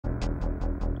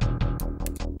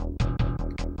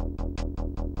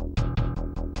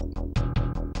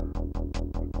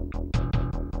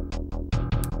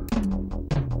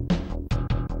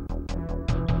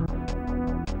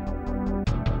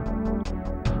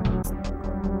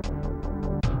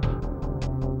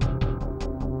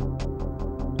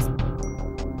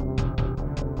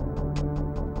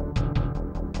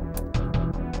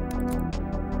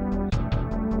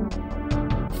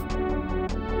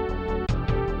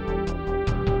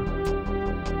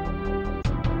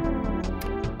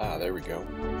we go.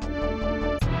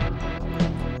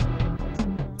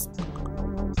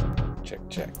 Check,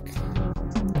 check.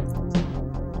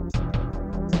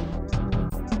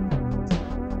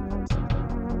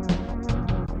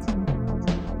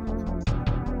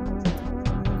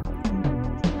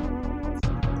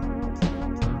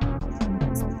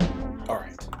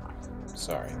 Alright.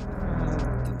 Sorry.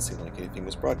 Didn't seem like anything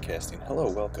was broadcasting. Hello,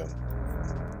 welcome.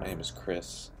 My name is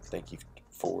Chris. Thank you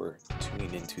for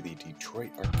tuning into the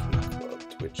Detroit Arcade Club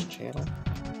Twitch channel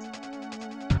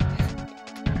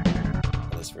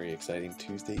on this very exciting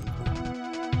Tuesday evening.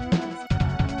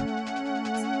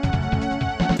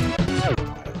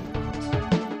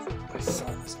 My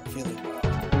son isn't feeling well. I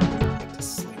went to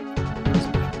sleep.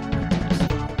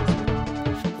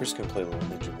 We're just going to play a little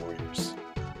Ninja Warriors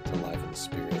to liven the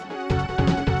spirit.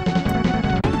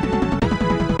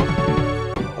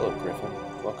 Hello, Griffin.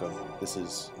 Welcome. This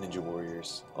is Ninja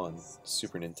Warriors on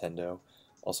Super Nintendo,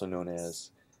 also known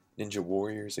as Ninja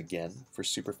Warriors Again for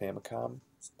Super Famicom.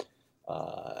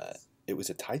 It was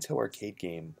a Taito arcade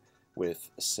game with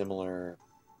a similar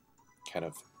kind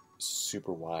of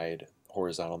super wide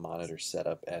horizontal monitor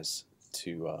setup as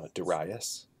to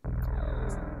Darius.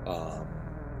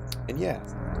 And yeah,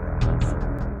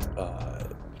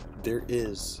 there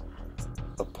is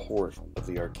a port of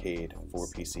the arcade for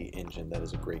PC Engine that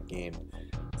is a great game.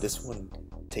 This one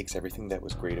takes everything that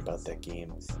was great about that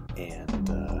game and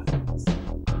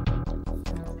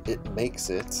it makes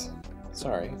it...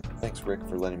 Sorry, thanks Rick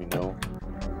for letting me know.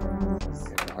 You're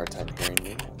having a hard time hearing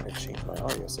me. I'm going to change my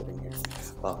audio setting here.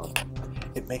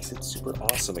 It makes it super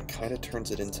awesome. It kind of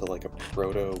turns it into like a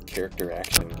proto character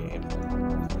action game.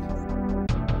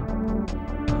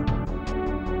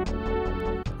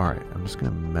 Alright, I'm just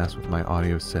going to mess with my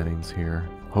audio settings here.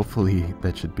 Hopefully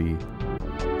that should be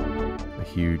a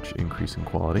huge increase in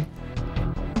quality.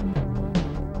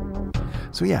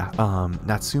 So yeah,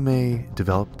 Natsume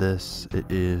developed this. It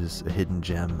is a hidden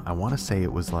gem. I want to say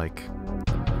it was like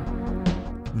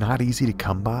not easy to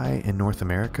come by in North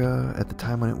America at the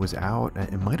time when it was out.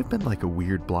 It might have been like a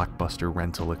weird Blockbuster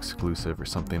rental exclusive or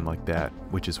something like that,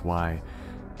 which is why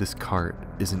this cart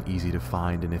isn't easy to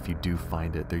find, and if you do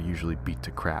find it, they're usually beat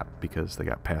to crap because they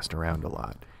got passed around a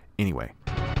lot. Anyway,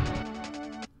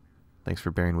 thanks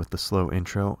for bearing with the slow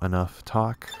intro. Enough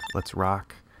talk. Let's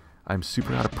rock. I'm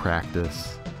super out of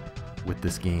practice with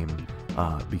this game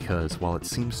because while it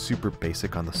seems super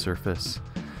basic on the surface,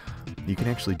 you can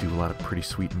actually do a lot of pretty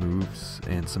sweet moves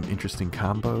and some interesting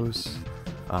combos.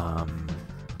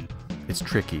 It's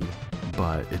tricky,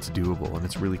 but it's doable and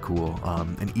it's really cool.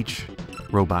 And each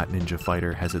robot ninja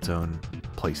fighter has its own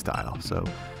playstyle. So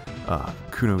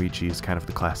Kunoichi is kind of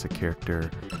the classic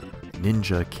character.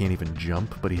 Ninja can't even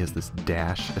jump, but he has this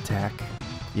dash attack.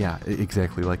 Yeah,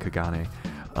 exactly like Kagane.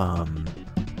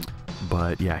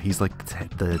 But yeah, he's like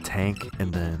the tank,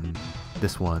 and then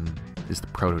this one is the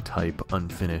prototype,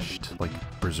 unfinished, like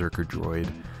Berserker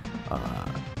droid.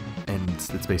 And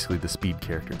it's basically the speed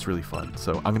character. It's really fun.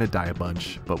 So I'm gonna die a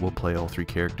bunch, but we'll play all three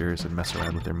characters and mess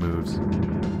around with their moves.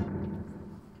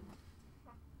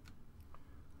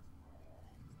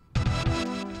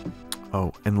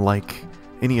 Oh, and like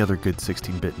any other good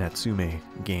 16-bit Natsume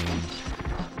game,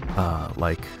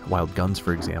 like Wild Guns,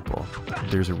 for example,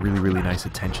 there's a really nice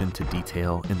attention to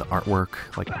detail in the artwork.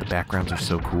 Like, the backgrounds are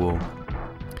so cool.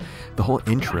 The whole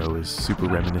intro is super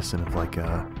reminiscent of like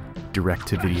a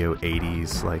direct-to-video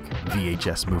 80s like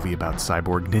VHS movie about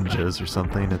cyborg ninjas or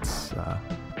something. It's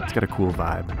got a cool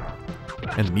vibe,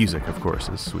 and the music, of course,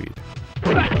 is sweet.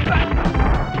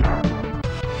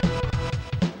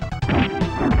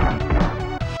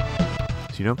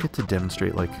 So you don't get to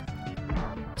demonstrate like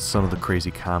some of the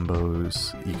crazy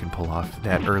combos you can pull off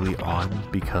that early on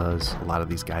because a lot of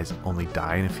these guys only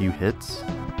die in a few hits.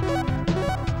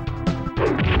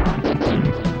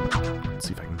 Let's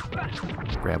see if I can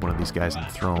grab one of these guys and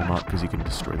throw them up because you can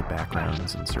destroy the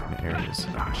backgrounds in certain areas.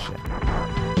 Ah, shit.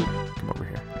 Come over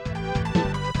here.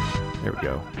 There we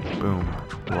go. Boom.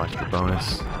 A little extra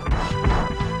bonus.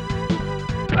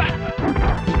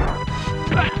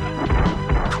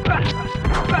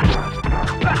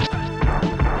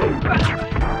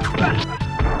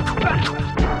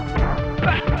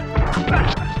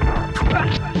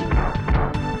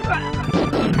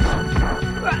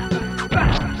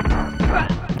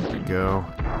 There we go.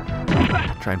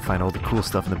 Try and find all the cool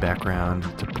stuff in the background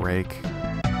to break.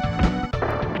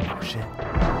 Oh shit.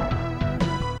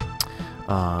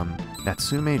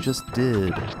 Natsume just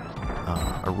did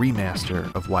a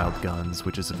remaster of Wild Guns,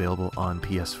 which is available on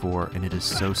PS4, and it is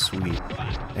so sweet.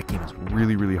 That game is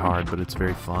really hard, but it's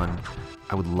very fun.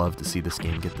 I would love to see this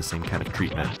game get the same kind of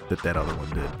treatment that that other one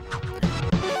did.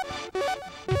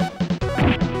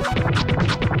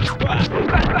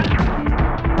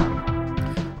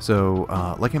 So,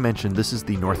 like I mentioned, this is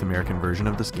the North American version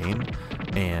of this game,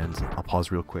 and I'll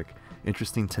pause real quick.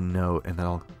 Interesting to note, and then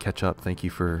I'll catch up. Thank you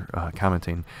for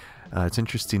commenting. It's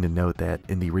interesting to note that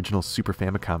in the original Super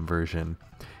Famicom version,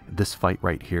 this fight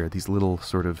right here, these little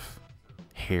sort of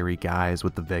hairy guys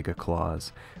with the Vega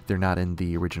claws, they're not in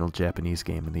the original Japanese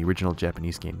game. In the original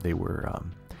Japanese game, they were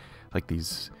like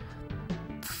these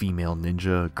female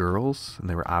ninja girls, and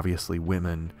they were obviously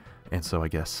women. And so I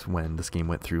guess when this game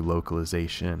went through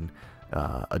localization,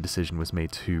 a decision was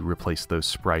made to replace those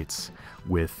sprites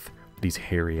with these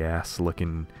hairy ass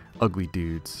looking ugly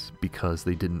dudes, because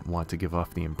they didn't want to give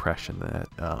off the impression that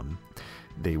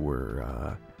they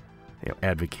were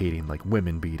advocating like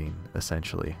women beating,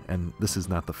 essentially. And this is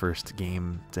not the first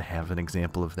game to have an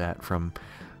example of that from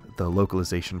the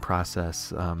localization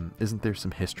process. Isn't there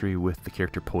some history with the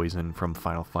character Poison from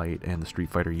Final Fight and the Street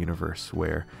Fighter universe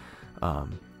where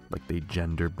like they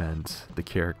gender bent the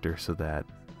character so that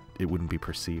it wouldn't be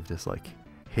perceived as like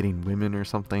hitting women or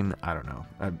something? I don't know.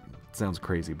 It sounds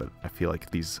crazy, but I feel like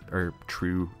these are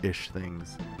true-ish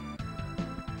things.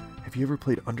 Have you ever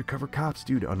played Undercover Cops?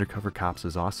 Dude, Undercover Cops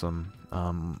is awesome.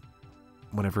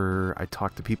 Whenever I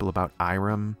talk to people about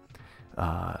Irem,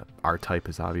 R-Type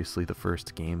is obviously the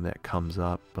first game that comes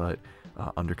up, but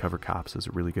Undercover Cops is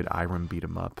a really good Irem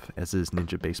beat-em-up, as is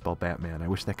Ninja Baseball Batman. I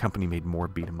wish that company made more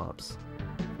beat-em-ups.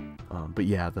 But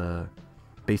yeah, the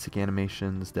basic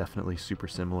animation's definitely super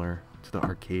similar to the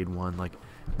arcade one. Like,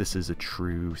 this is a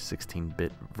true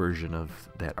 16-bit version of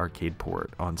that arcade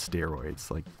port on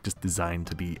steroids, like just designed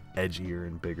to be edgier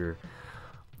and bigger.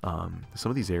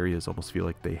 Some of these areas almost feel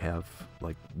like they have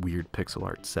like weird pixel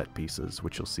art set pieces,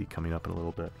 which you'll see coming up in a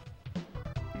little bit.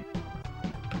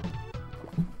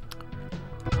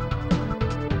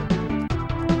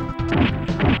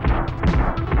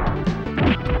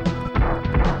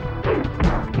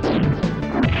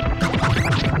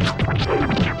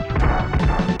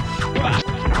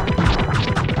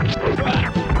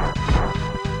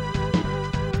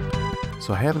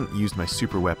 So I haven't used my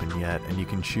super weapon yet, and you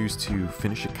can choose to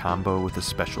finish a combo with a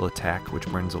special attack, which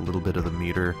burns a little bit of the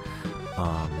meter.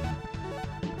 I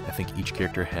think each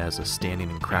character has a standing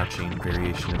and crouching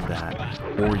variation of that,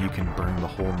 or you can burn the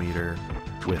whole meter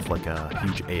with like a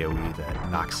huge AoE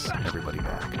that knocks everybody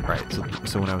back. Right,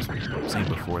 so when I was saying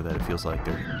before that it feels like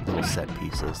they're little set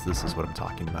pieces, this is what I'm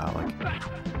talking about. Like,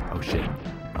 oh shit,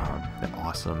 that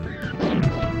awesome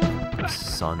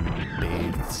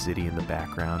sun-bathed city in the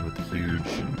background with the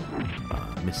huge,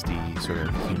 misty, sort of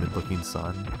humid-looking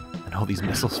sun, and all these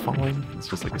missiles falling. It's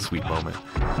just like a sweet moment.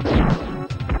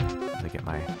 I get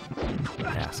my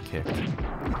ass kicked. Oh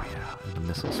yeah, and the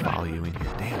missiles follow you in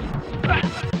here. Damn.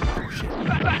 Oh shit.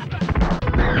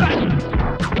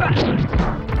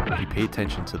 If you pay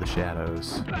attention to the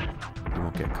shadows, you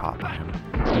won't get caught by them.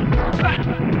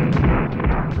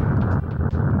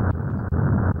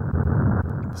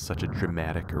 Such a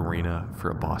dramatic arena for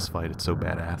a boss fight. It's so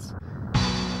badass.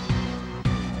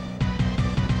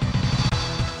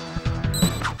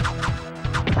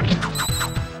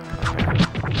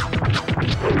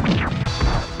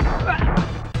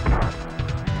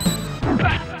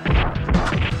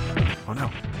 Oh no.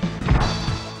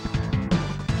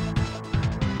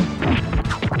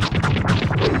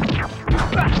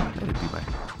 I did do my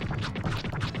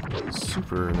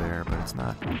super there, but it's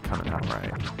not coming out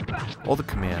right. All the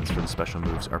commands for the special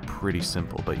moves are pretty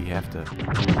simple, but you have to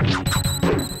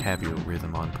have your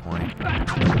rhythm on point.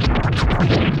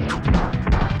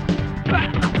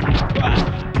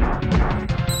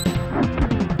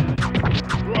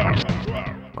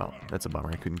 Well, that's a bummer.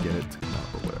 I couldn't get it to come out,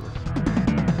 but whatever.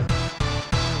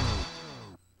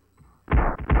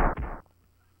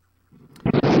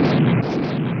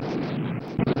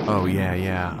 Oh yeah.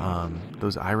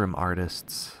 Those Irem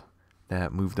artists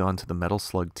that moved on to the Metal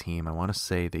Slug team, I want to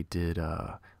say they did,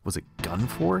 was it Gun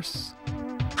Force?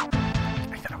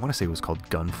 I want to say it was called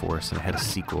Gun Force, and it had a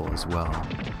sequel as well.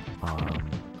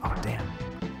 Oh damn.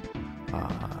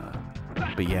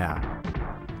 But yeah,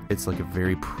 it's like a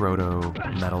very proto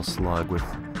Metal Slug with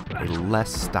a less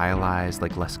stylized,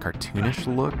 like less cartoonish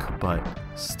look, but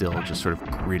still just sort of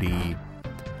gritty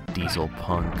diesel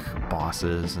punk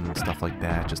bosses and stuff like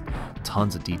that. Just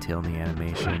tons of detail in the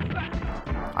animation.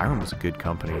 Irem was a good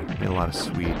company. Made a lot of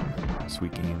sweet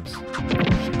games.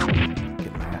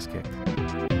 Getting my ass kicked.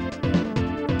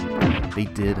 They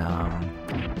did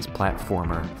this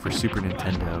platformer for Super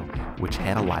Nintendo, which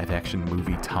had a live-action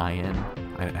movie tie-in.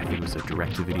 I think it was a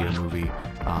direct-to-video movie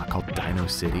called Dino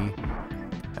City.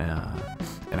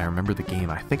 And I remember the game.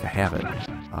 I think I have it.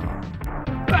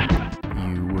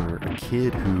 You were a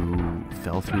kid who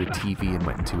fell through a TV and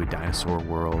went into a dinosaur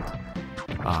world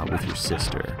with your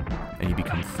sister, and you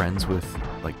become friends with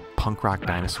like punk rock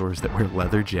dinosaurs that wear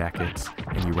leather jackets,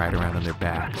 and you ride around on their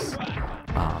backs.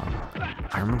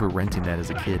 I remember renting that as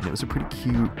a kid, and it was a pretty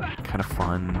cute, kind of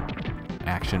fun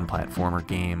action platformer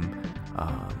game.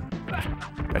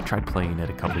 I tried playing it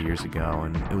a couple years ago,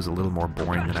 and it was a little more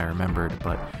boring than I remembered,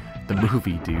 but the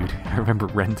movie, dude, I remember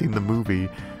renting the movie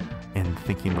and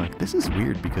thinking, like, this is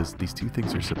weird because these two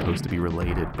things are supposed to be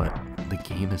related, but the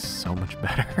game is so much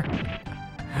better.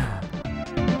 Oh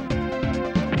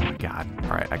my god.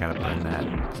 Alright, I gotta burn that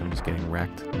because I'm just getting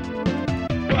wrecked.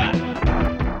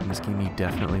 In this game, you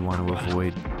definitely want to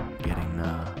avoid getting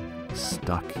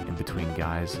stuck in between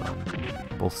guys on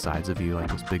both sides of you, like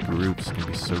those big groups can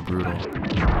be so brutal.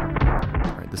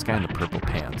 Alright, this guy in the purple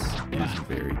pants is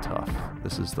very tough.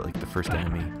 This is like the first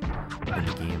enemy in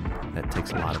the game that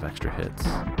takes a lot of extra hits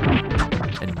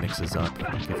and mixes up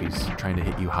if he's trying to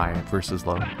hit you high versus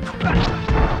low.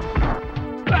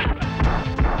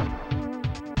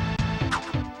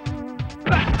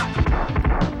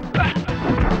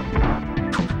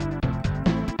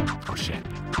 Oh shit.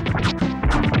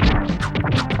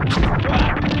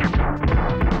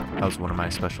 That was one of my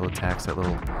special attacks, that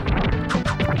little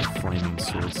flaming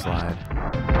sword slide.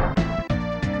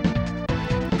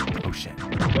 Oh shit.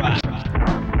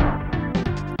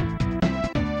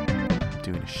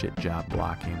 Doing a shit job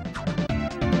blocking.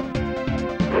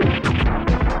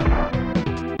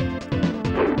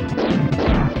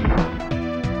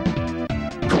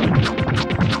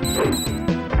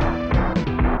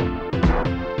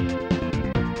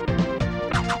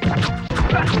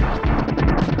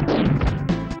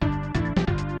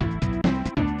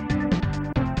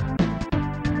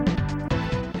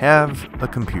 Have a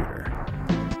computer.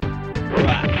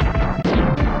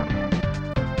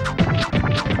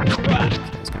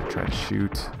 He's gonna try to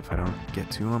shoot if I don't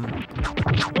get to him.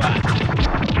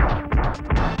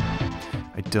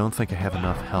 I don't think I have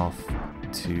enough health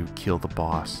to kill the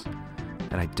boss,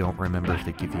 and I don't remember if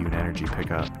they give you an energy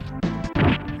pickup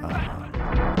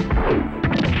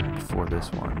for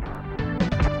this one.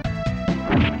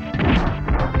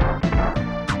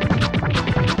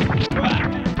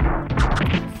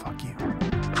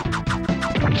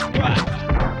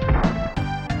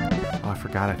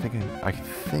 God, I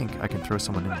think I can throw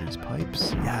someone into these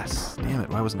pipes. Yes, damn it!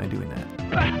 Why wasn't I doing that?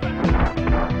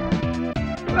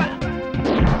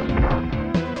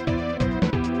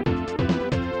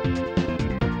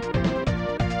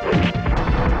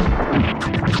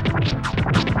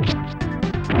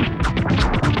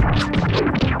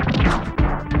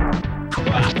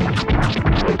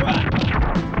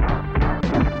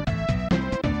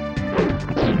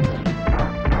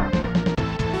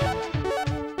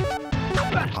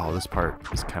 This part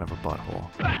is kind of a butthole.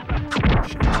 Oh,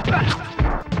 shit.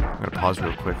 I'm gonna pause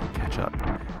real quick and catch up.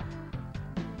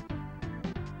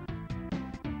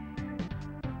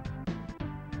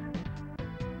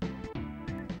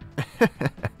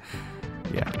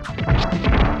 Yeah.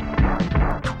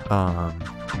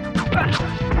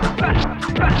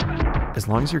 As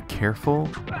long as you're careful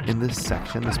in this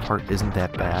section, this part isn't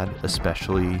that bad,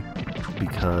 especially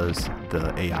because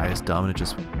the AI is dumb and it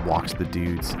just walks the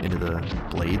dudes into the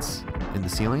blades in the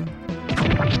ceiling.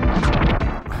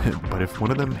 But if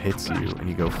one of them hits you and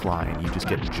you go flying, you just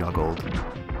get juggled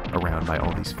around by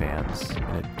all these fans,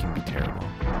 and it can be terrible.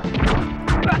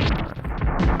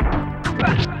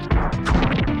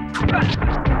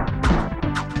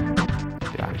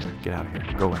 Get out of here. Get out of here.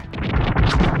 Go away.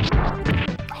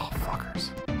 Oh,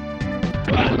 fuckers.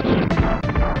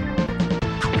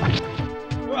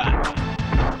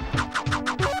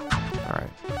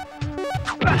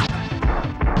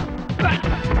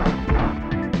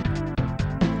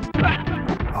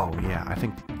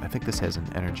 I think this has an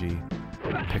energy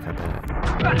pickup in it.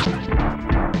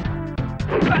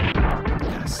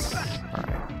 Yes.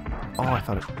 Alright. Oh, I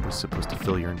thought it was supposed to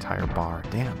fill your entire bar.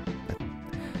 Damn.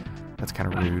 That's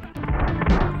kind of rude.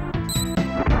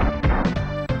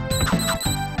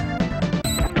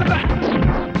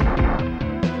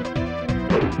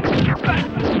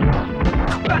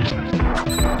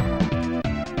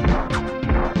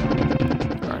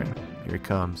 Alright. Here he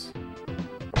comes.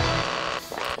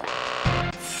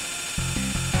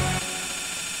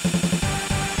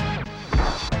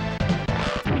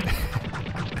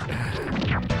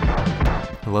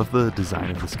 I love the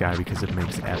design of this guy because it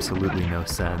makes absolutely no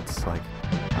sense. Like,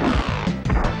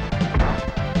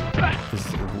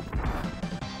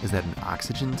 is that an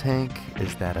oxygen tank?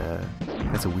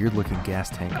 That's a weird looking gas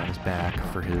tank on his back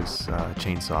for his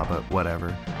chainsaw, but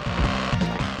whatever.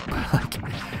 Like,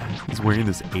 he's wearing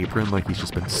this apron like he's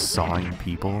just been sawing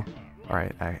people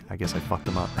Alright, I guess I fucked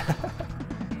them up.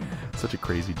 Such a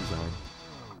crazy design.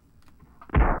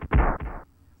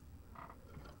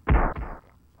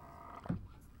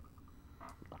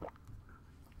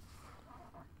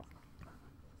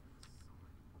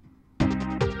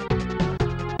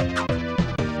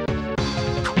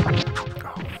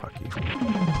 Oh, fuck you.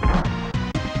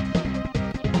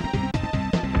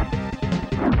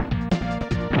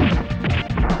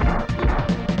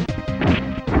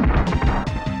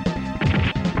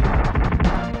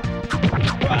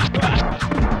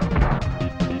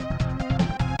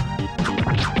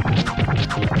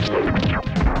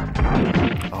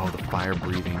 Oh, the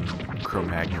fire-breathing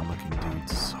Cro-Magnon looking dude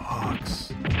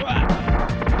sucks.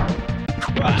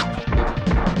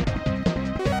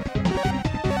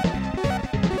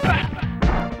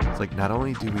 It's like, not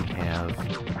only do we have...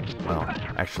 Well,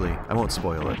 actually, I won't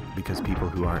spoil it, because people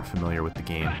who aren't familiar with the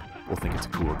game will think it's a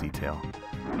cool detail.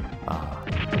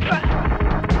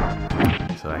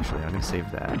 So actually, I'm going to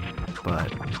save that.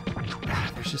 But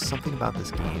there's just something about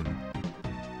this game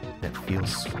that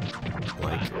feels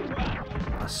like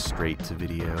a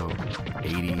straight-to-video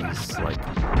 80s, like,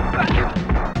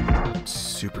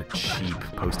 super cheap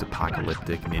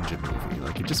post-apocalyptic ninja movie.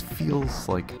 Like, it just feels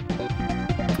like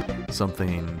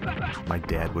something my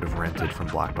dad would have rented from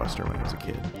Blockbuster when I was a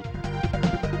kid.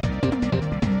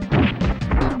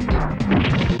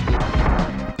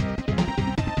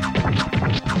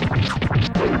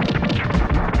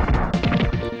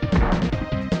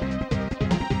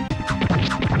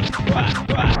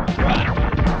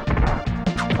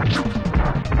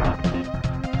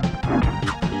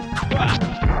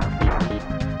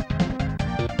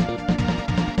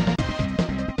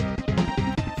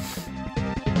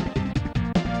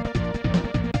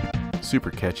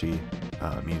 Super catchy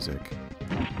music.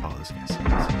 Oh, this guy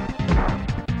sucks.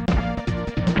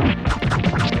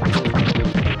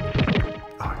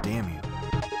 Oh, damn you.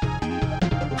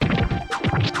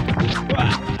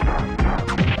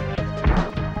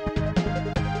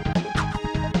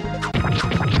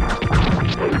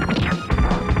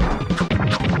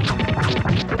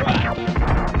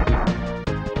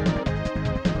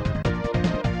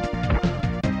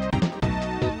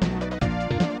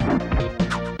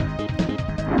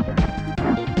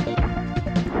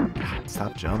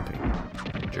 Stop jumping,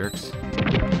 jerks.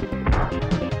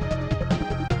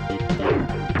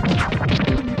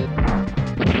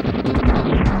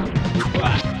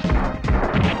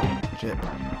 Shit.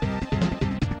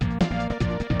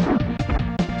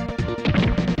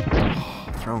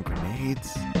 Oh, throwing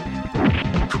grenades.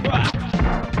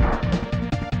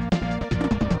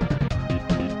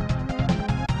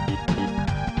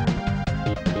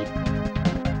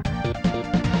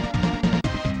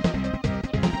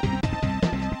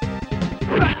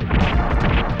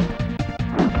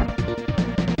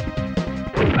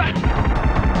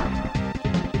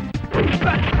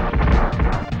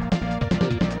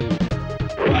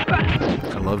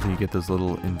 I love that you get those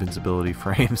little invincibility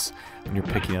frames when you're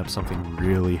picking up something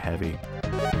really heavy.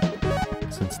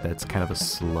 Since that's kind of a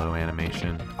slow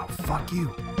animation. Oh, fuck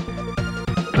you!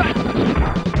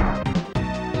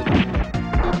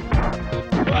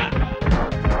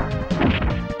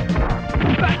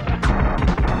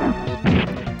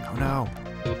 Oh no!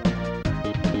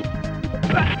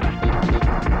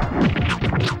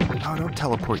 Oh, don't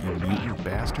teleport, you mutant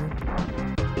bastard!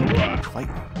 Fight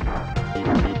me.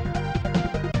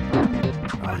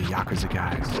 Oh, the Yakuza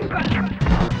guys.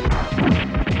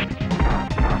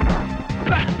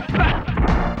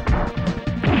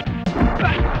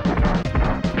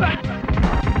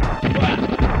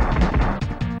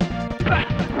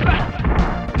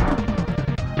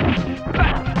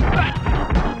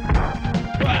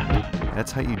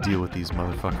 That's how you deal with these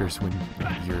motherfuckers when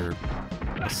you're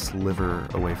a sliver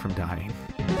away from dying.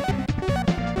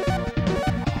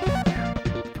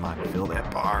 Come on, fill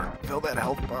that bar. Fill that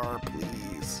health bar,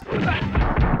 please.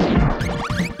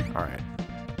 Alright.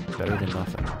 Better than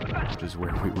nothing. Which is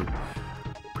where we were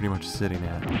pretty much sitting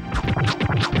at.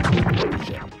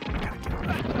 Shit. Gotta get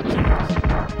away from those guys.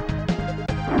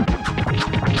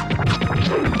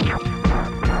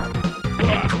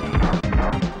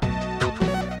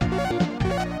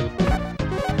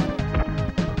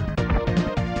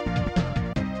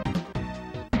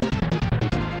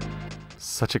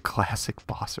 Such a classic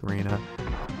boss arena.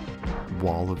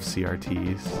 Wall of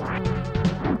CRTs.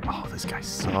 Oh, this guy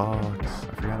sucks.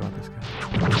 I forgot about this guy.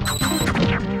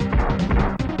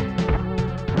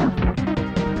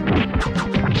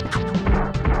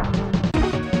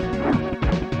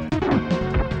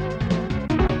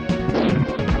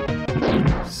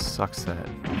 Sucks that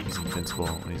he's invincible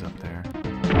when he's up there.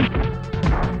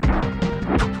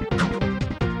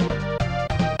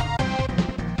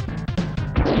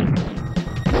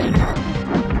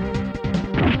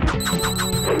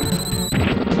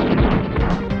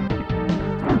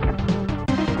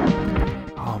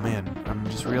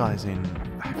 realizing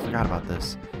I forgot about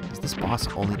this. Is this boss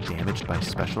only damaged by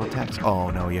special attacks? Oh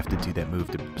no, you have to do that move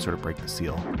to sort of break the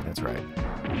seal. That's right.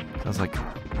 So I was like,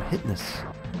 I'm hitting this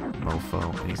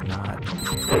mofo, and he's not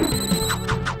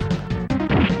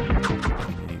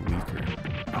any weaker.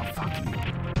 Oh, fuck you.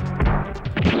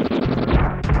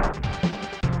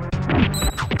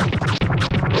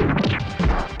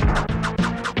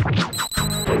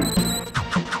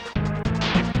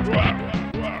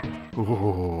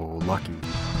 Oh, lucky.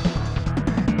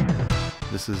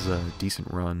 This is a decent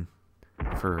run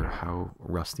for how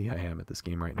rusty I am at this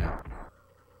game right now.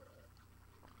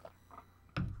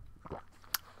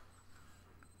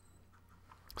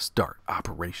 Start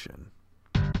operation.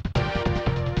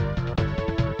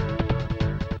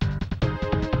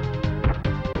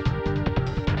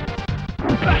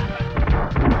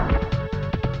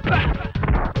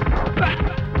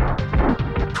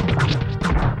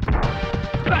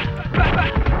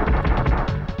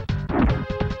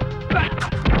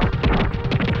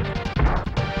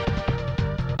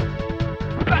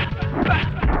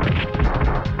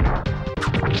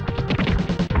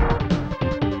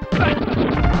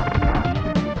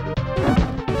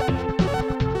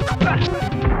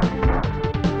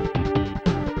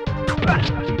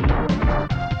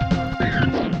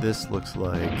 This looks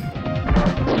like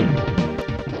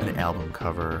an album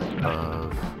cover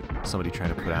of somebody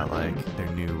trying to put out like their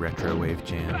new retro wave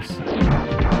jams.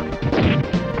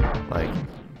 Like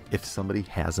if somebody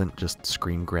hasn't just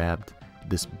screen grabbed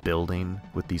this building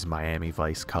with these Miami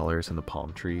Vice colors and the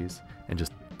palm trees and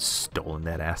just stolen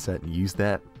that asset and used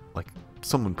that, like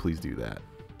someone please do that,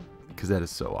 because that is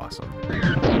so awesome.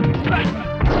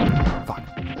 Fuck.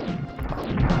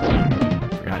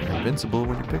 Forgot you're invincible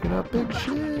when you're picking up big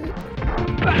shit.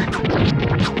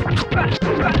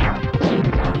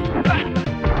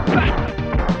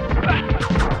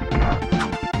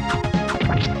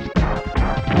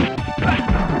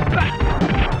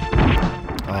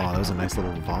 Oh, that was a nice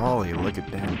little volley. Look at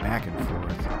that, back and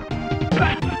forth.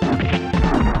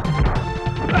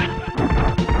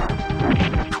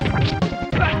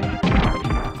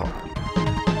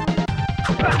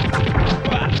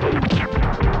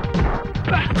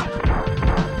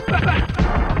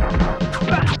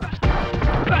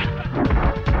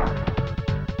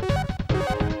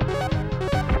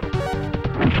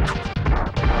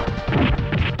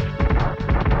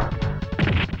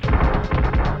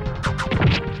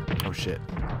 Oh shit.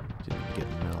 Didn't get in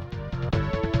the middle.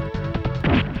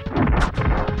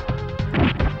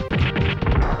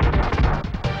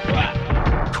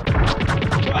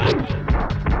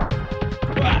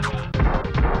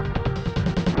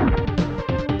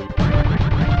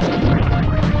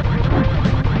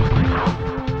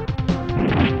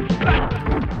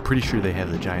 I'm pretty sure they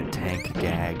have the giant tank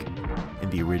gag in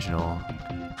the original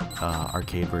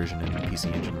arcade version and the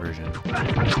PC Engine version.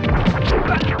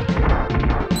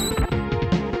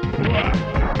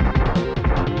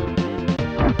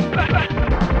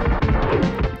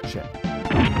 Shit.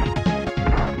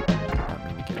 Not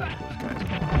mean to get those guys on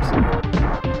the wrong side.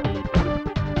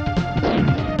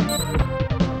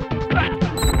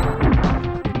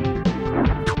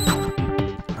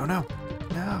 Oh no!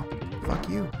 No! Fuck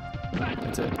you!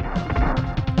 That's it.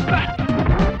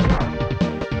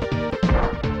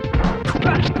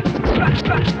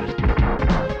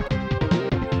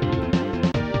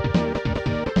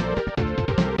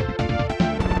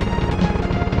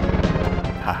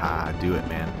 Haha, do it,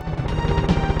 man.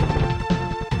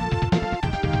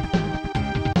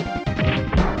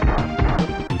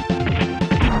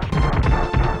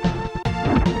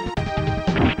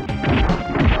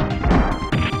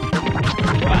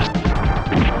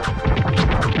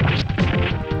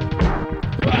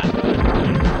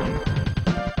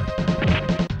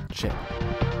 Shit.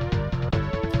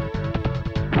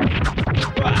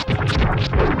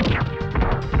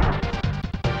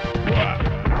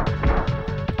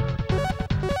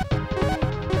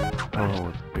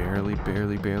 Oh,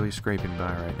 barely scraping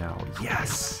by right now.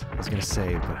 Yes! I was gonna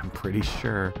say, but I'm pretty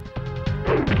sure.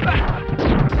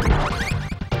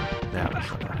 That was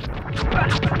what I had.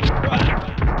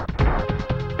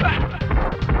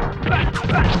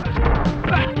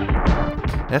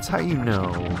 That's how you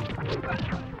know,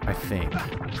 I think,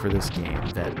 for this game,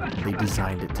 that they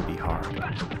designed it to be hard.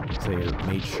 So they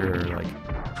made sure, like,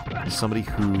 somebody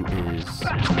who is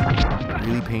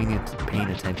really paying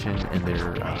attention and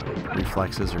their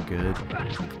reflexes are good,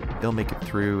 they'll make it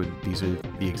through, and these are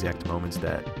the exact moments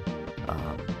that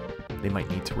they might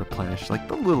need to replenish, like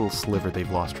the little sliver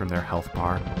they've lost from their health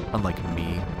bar, unlike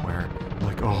me, where I'm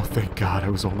like, oh, thank God, I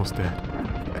was almost dead.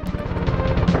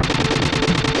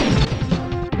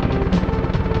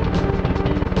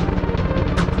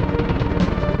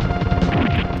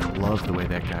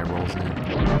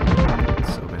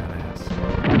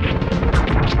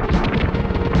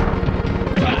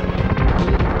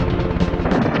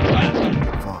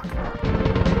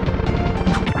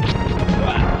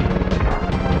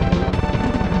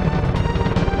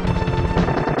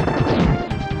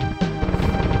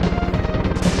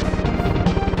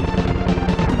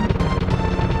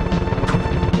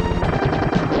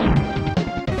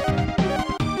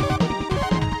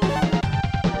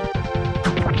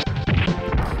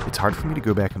 hard for me to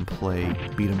go back and play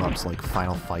beat 'em ups like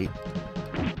Final Fight,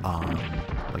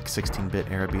 like 16-bit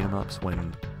era beat 'em ups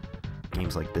when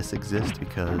games like this exist,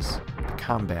 because the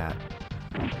combat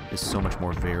is so much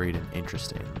more varied and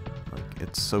interesting. Like,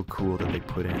 it's so cool that they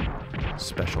put in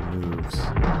special moves.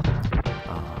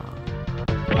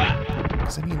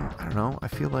 Because I mean, I don't know. I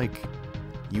feel like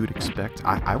you would expect,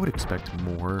 I would expect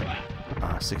more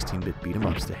 16-bit beat 'em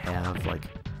ups to have like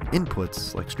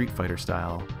inputs like Street Fighter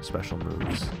style special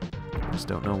moves. I just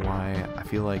don't know why. I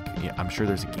feel like, yeah, I'm sure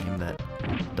there's a game that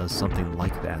does something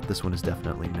like that. This one is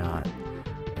definitely not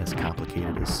as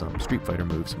complicated as some Street Fighter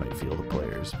moves might feel to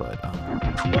players, but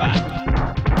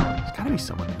there's gotta be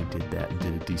someone who did that and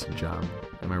did a decent job.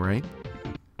 Am I right?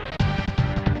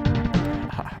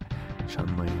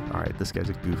 Chun-Li. Alright, this guy's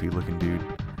a goofy looking dude.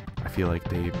 I feel like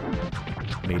they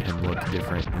made him look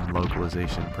different in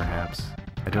localization, perhaps.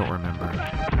 I don't remember.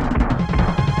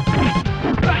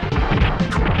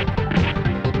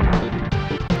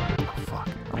 Oh fuck,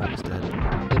 I'm almost dead.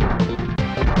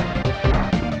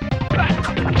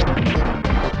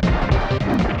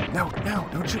 No,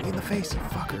 don't shoot me in the face, you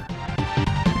fucker.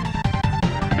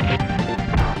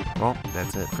 Well,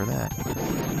 that's it for that.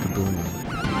 Kaboom.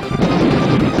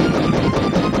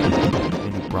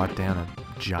 And he brought down a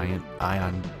giant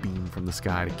ion beam from the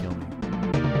sky to kill me.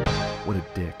 What a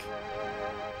dick.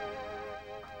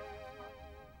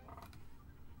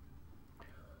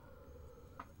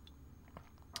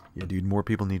 Yeah, dude, more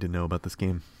people need to know about this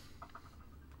game.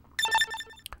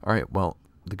 Alright, well,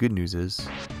 the good news is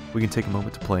we can take a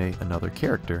moment to play another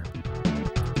character.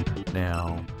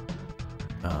 Now,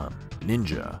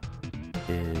 Ninja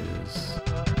is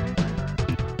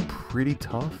pretty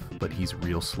tough, but he's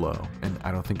real slow, and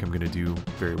I don't think I'm going to do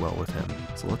very well with him.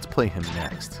 So let's play him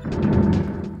next.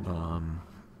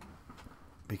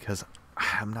 Because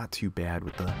I'm not too bad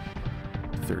with the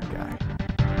third guy.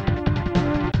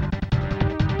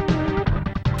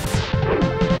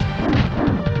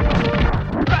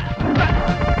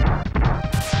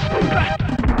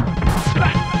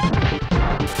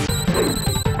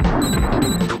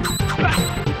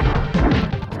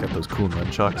 Got those cool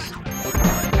nunchucks.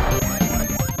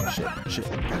 Shit,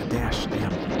 gotta dash,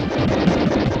 damn.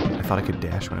 I thought I could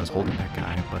dash when I was holding that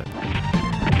guy, but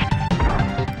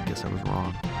I guess I was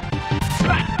wrong.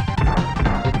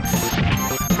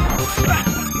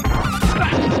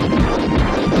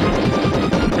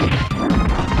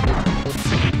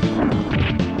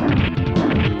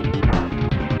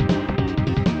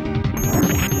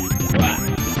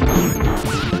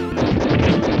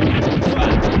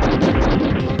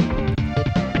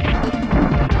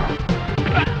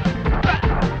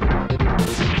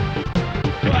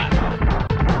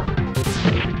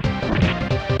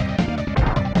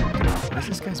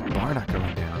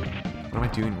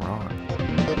 Doing wrong.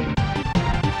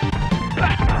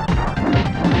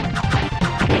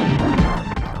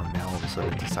 Oh, now all of a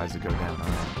sudden it decides to go down.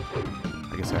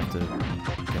 I guess I have to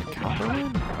get a counter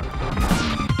in?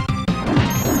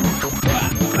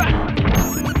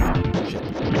 Shit.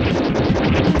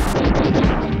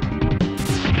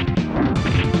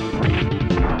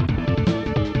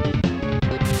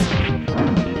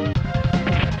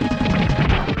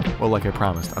 Well, like I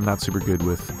promised, I'm not super good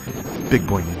with Big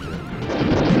Boy Ninja.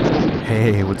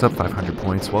 Hey, what's up, 500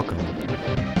 points? Welcome.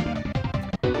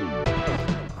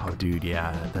 Oh, dude,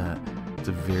 yeah, it's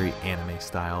a very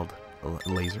anime-styled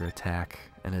laser attack,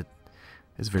 and it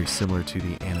is very similar to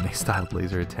the anime-styled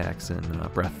laser attacks in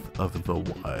Breath of the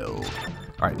Wild.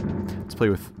 Alright, let's play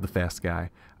with the fast guy.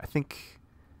 I think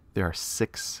there are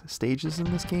 6 stages in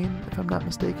this game, if I'm not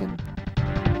mistaken.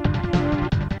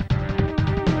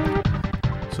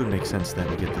 So it makes sense that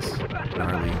we get this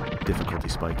gnarly difficulty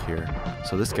spike here.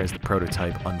 So this guy's the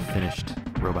prototype, unfinished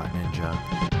Robot Ninja.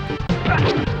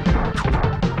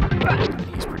 And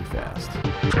he's pretty fast.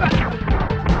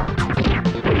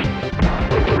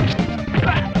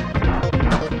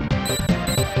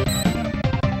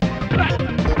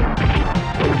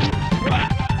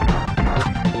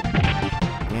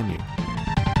 Damn you.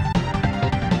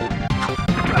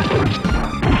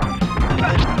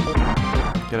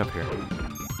 Get up here.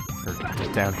 Or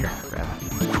get down here, rather.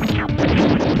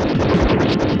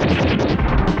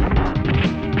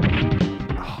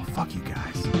 Oh, fuck you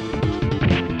guys.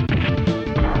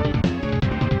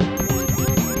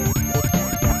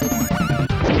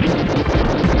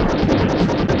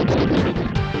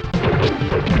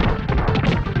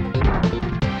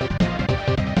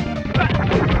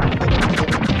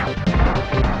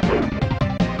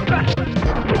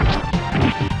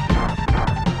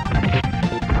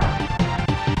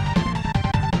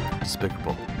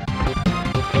 Despicable.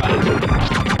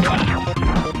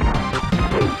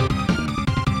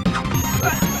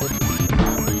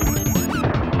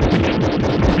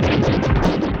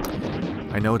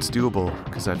 know it's doable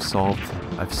because I've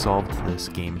solved this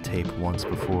game tape once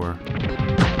before. To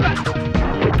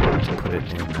put it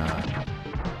in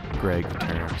Greg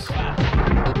terms.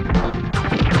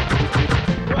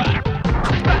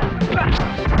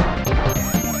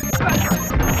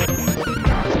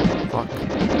 Fuck.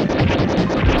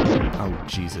 Oh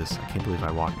Jesus! I can't believe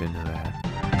I walked into that.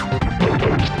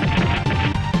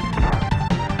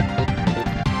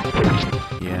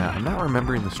 Yeah, I'm not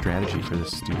remembering the strategy for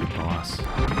this stupid boss.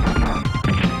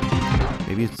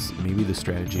 Maybe the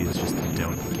strategy is just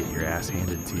don't get your ass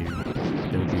handed to you.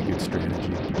 That would be a good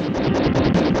strategy.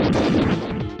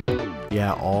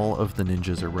 Yeah, all of the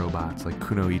ninjas are robots. Like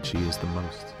Kunoichi is the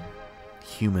most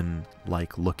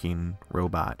human-like looking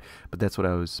robot. But that's what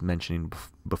I was mentioning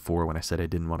before when I said I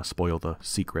didn't want to spoil the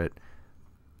secret.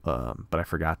 But I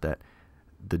forgot that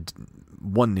the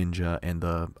one ninja and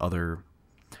the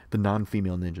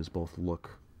non-female ninjas both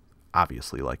look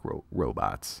obviously like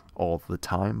robots all the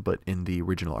time, but in the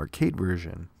original arcade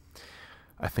version,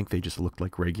 I think they just looked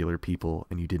like regular people,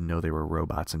 and you didn't know they were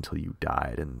robots until you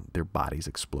died and their bodies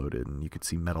exploded, and you could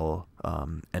see metal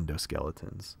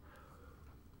endoskeletons.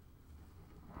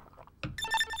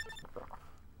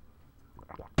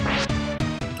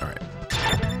 Alright.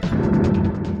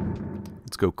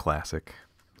 Let's go classic.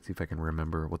 See if I can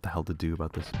remember what the hell to do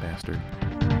about this bastard.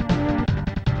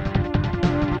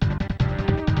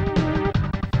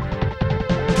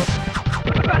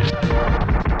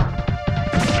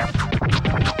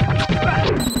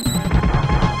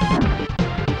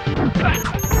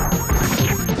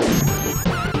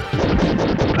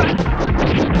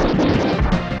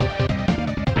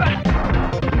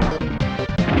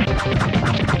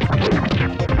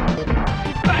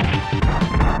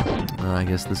 I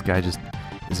guess this guy just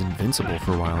is invincible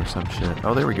for a while or some shit.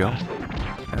 Oh, there we go.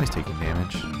 Now he's taking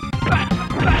damage.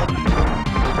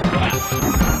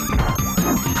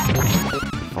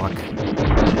 Fuck.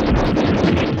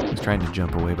 I was trying to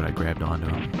jump away, but I grabbed onto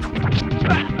him.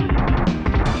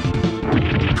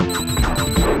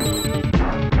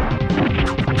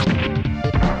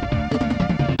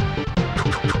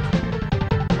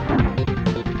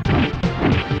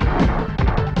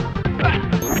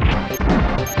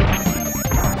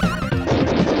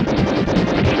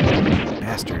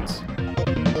 Bastards.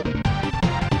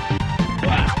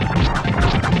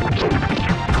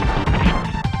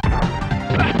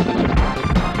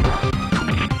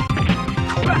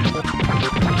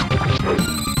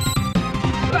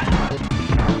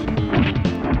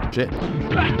 Shit.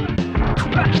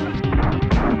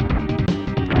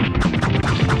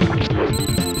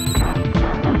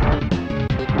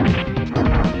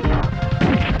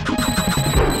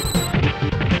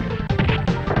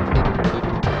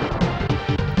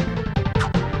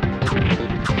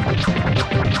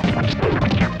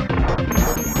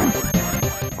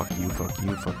 Fuck you, fuck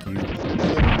you, fuck you.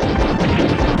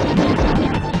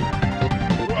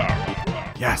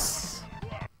 Yes!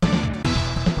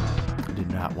 I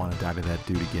did not want to die to that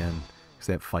dude again, because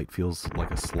that fight feels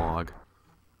like a slog.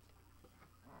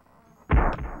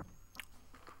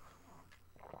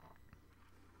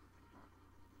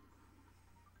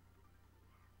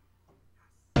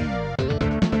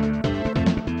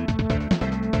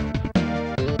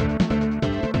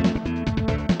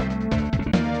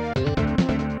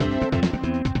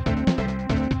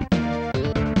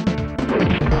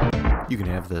 You can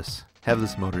have this. Have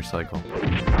this motorcycle.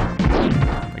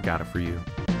 I got it for you.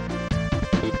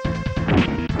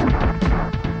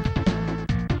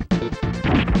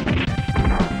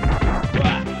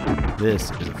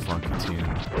 This is a funky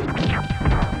tune.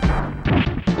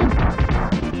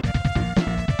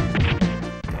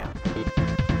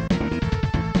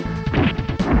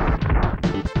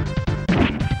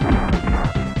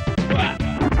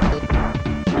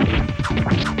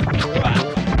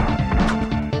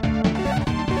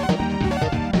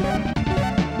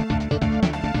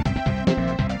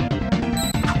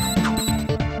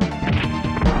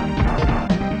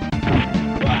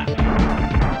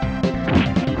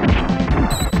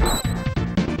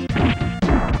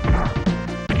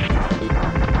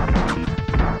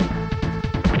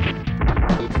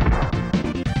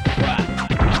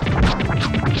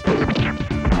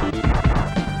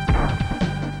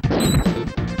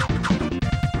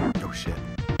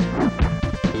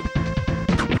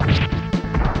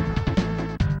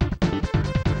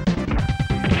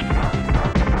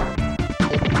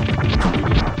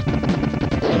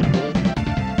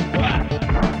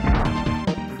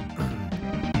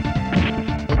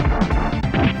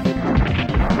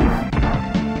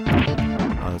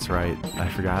 I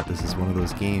forgot this is one of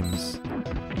those games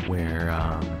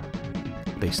where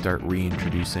they start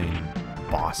reintroducing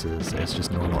bosses as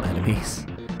just normal enemies,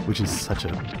 which is such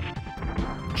a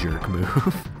jerk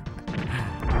move.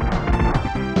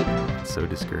 It's so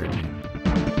discouraging.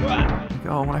 Like,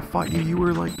 oh, when I fought you, you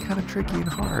were like kind of tricky and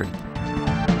hard.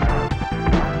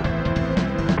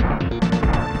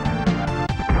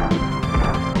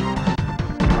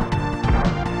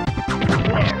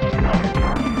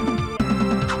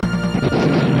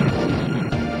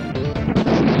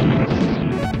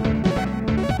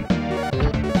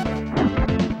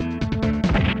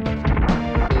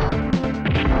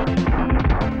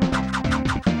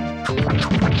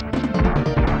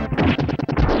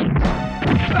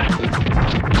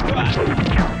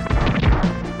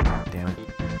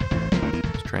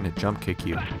 Jump kick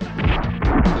you.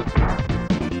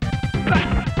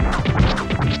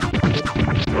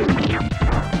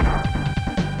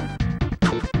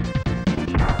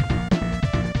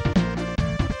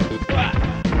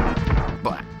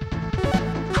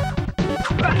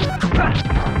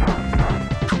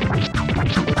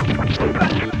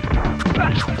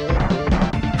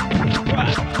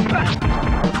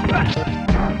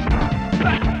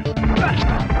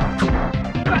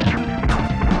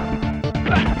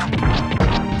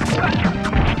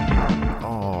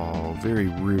 Very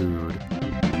rude.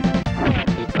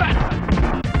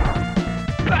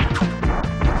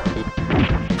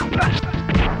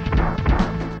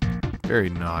 Very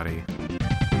naughty.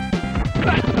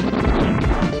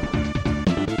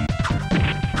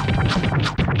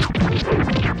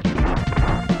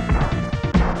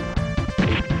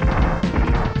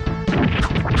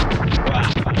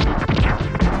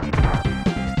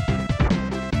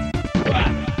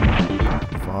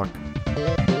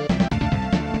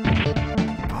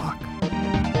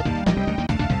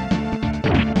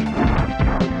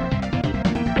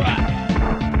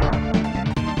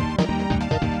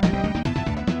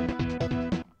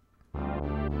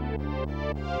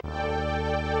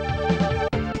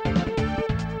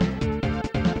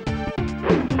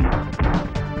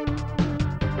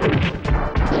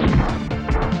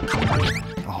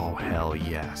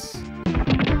 Yes.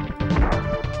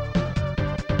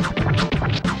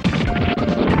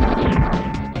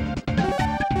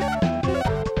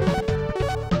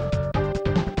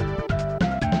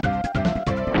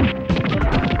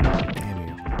 Damn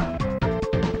you.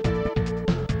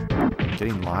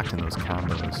 Getting locked in those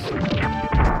combos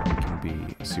can be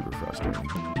super frustrating.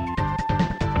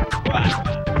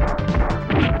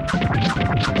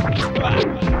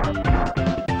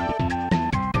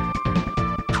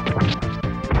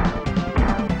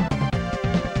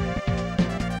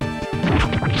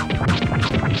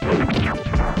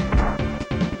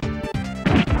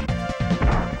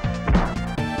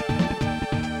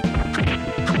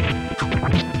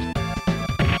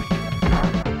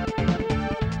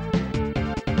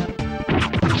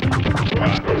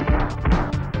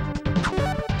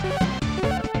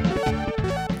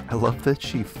 I love that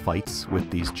she fights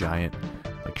with these giant,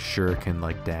 like, shuriken,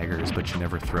 like, daggers, but she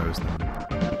never throws them.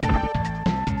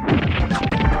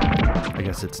 I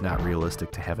guess it's not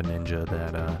realistic to have a ninja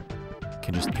that,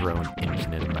 can just throw an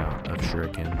infinite amount of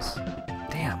shurikens.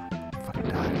 Damn, fucking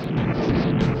died.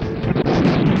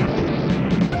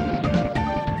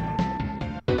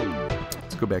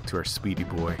 Let's go back to our speedy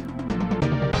boy.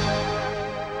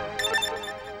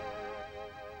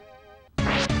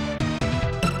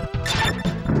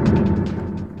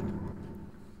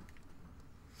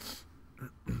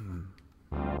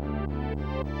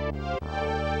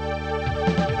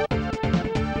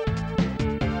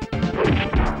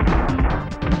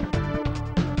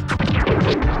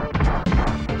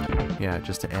 Yeah,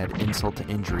 just to add insult to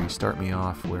injury, start me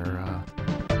off where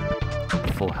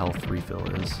full health refill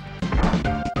is.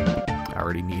 I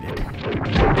already need it.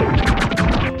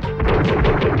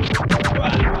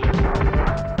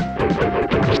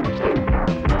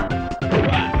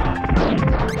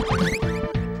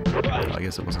 Oh, I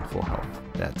guess it wasn't full health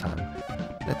that time.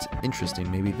 That's interesting.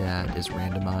 Maybe that is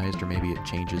randomized, or maybe it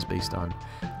changes based on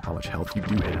how much health you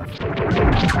do have.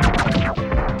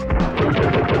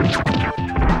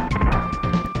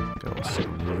 Got a little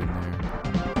super move in there.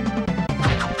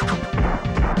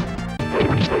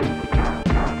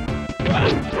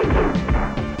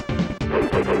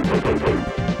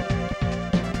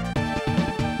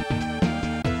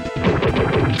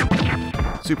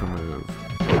 Super move.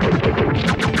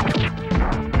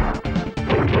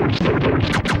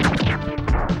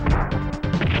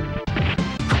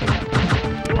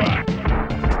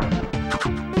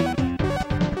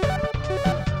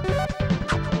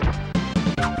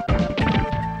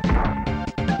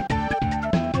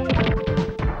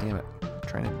 Damn it. I'm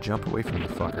trying to jump away from you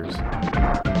fuckers.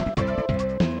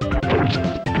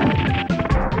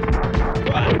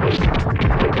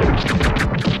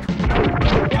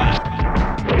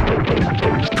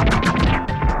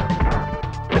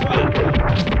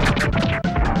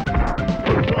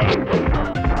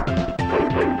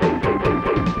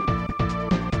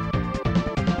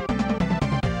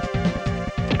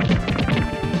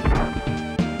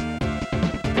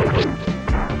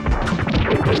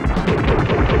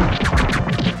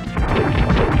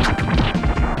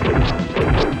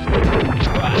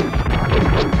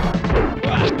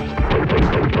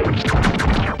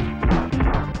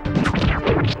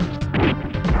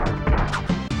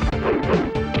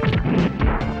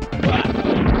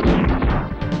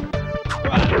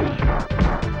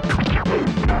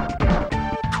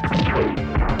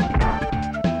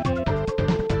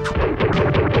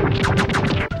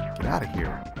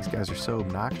 so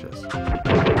obnoxious.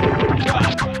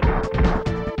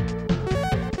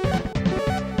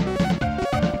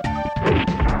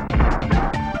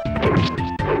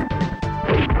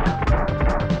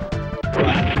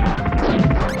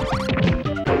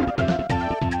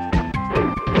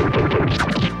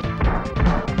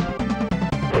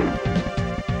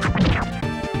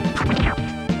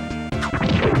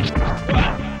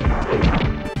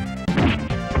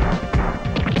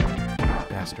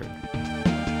 Bastard.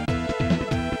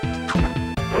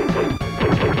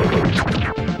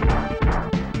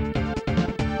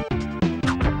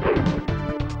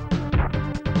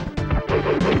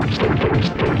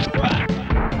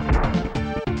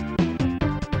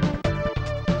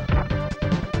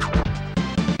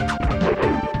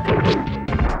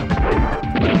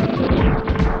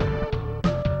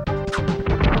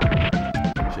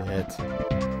 Shit.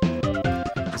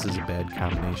 This is a bad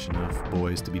combination of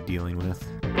boys to be dealing with.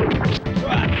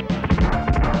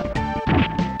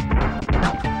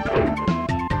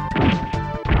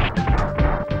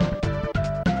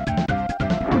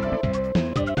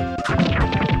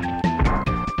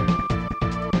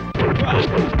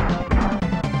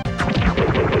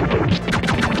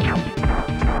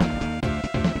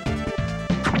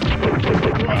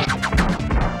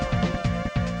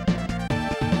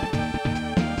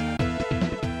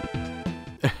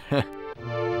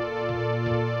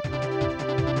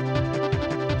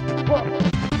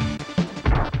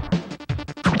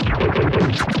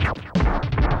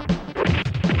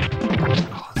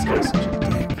 Oh, this guy's such a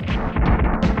dick.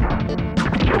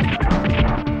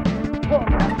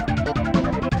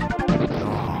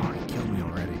 Oh, he killed me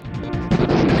already.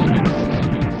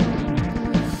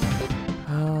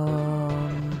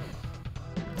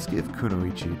 Let's give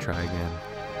Kunoichi a try again.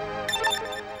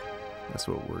 That's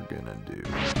what we're gonna do.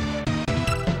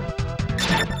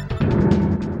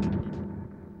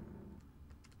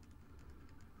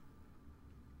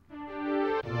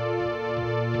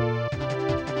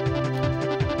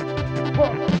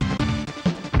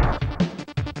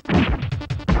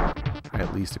 I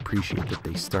at least appreciate that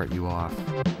they start you off.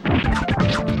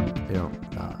 They don't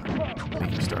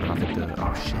make you start off at the,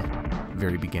 oh shit,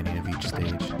 very beginning of each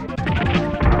stage.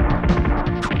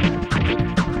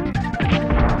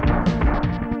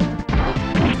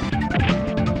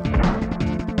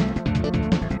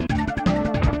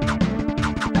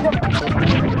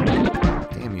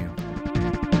 Damn you.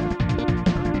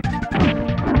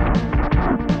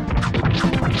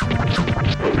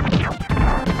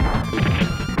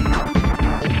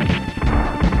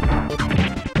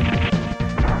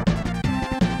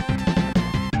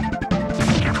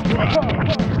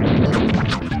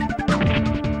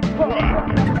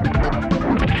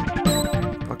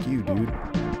 Fuck you, dude.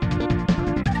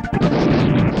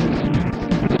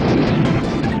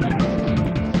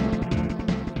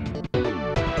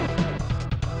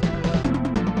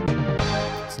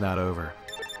 It's not over.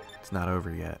 It's not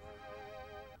over yet.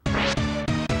 I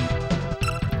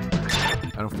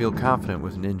don't feel confident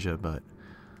with Ninja, but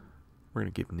we're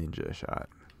gonna give Ninja a shot.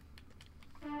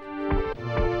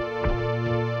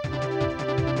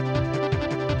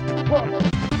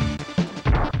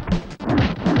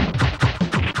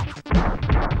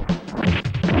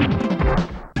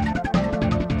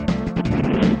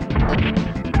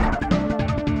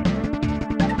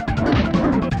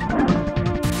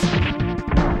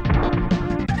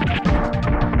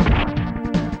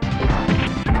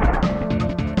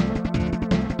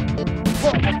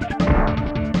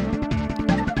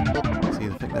 See,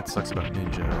 the thing that sucks about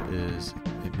Ninja is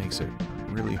it makes it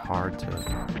really hard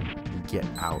to get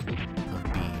out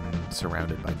of being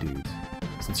surrounded by dudes,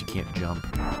 since you can't jump.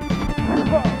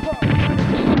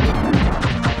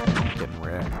 Getting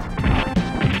wrecked.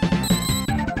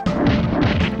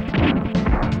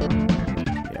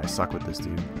 Yeah, I suck with this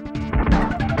dude.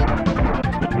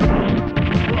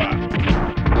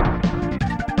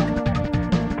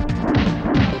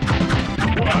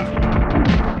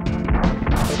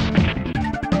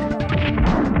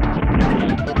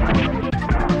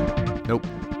 Nope.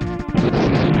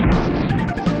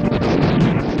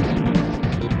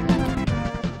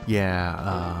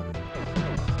 Yeah,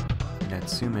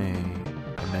 Natsume,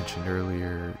 I mentioned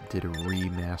earlier, did a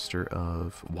remaster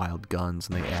of Wild Guns,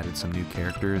 and they added some new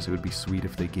characters. It would be sweet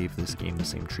if they gave this game the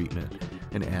same treatment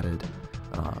and added,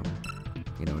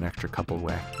 you know, an extra couple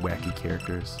wacky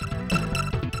characters.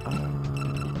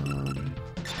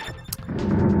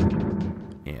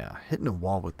 Yeah, hitting a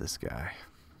wall with this guy.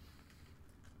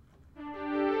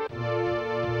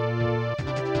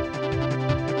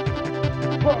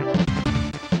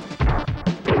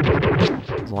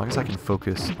 As long as I can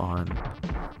focus on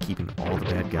keeping all the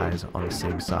bad guys on the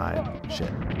same side. Shit.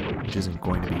 Which isn't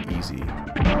going to be easy.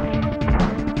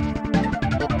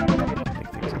 Make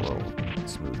things a little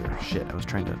smoother. Shit, I was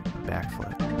trying to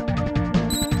backflip.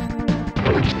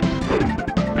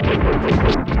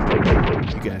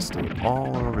 You guys stay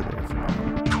all over there for now.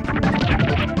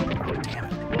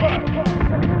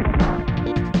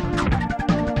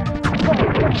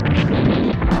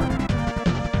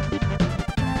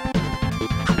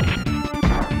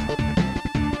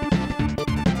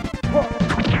 Oh,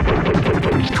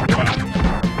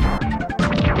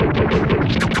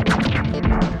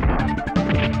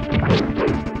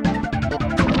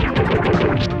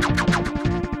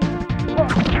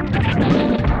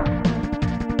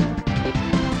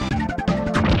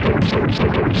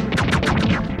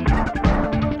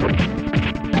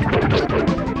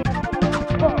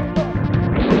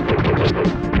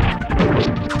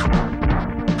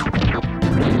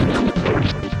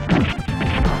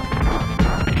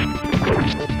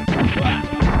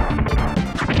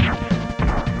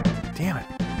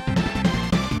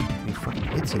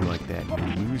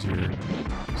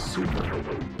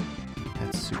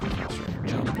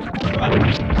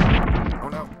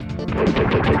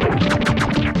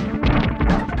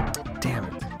 damn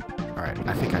it.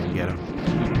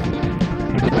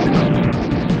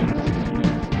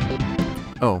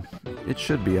 Oh, it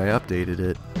should be. I updated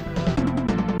it.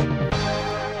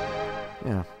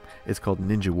 Yeah, it's called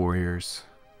Ninja Warriors.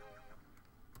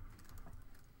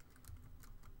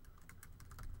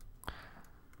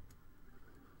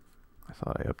 I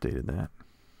thought I updated that.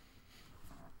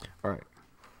 Alright.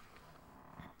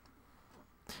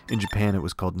 In Japan, it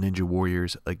was called Ninja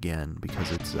Warriors again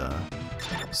because it's a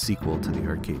sequel to the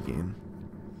arcade game.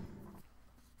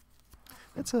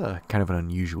 That's a kind of an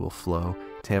unusual flow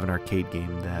to have an arcade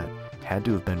game that had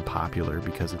to have been popular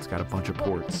because it's got a bunch of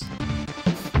ports,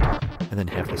 and then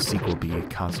have the sequel be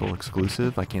console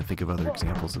exclusive. I can't think of other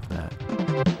examples of that.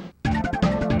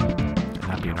 And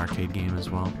not be an arcade game as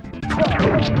well.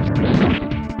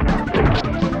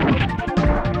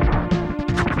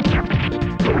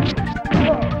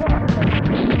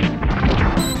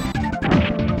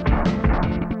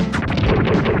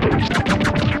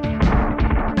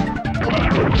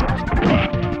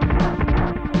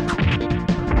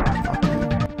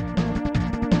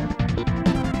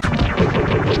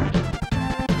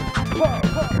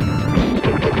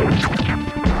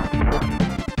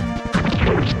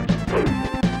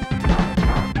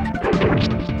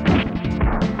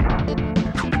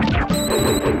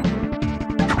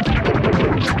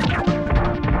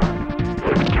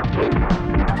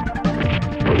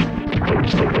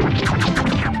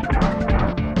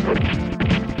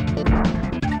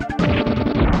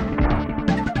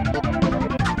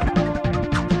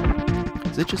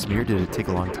 Is it just me, or did it take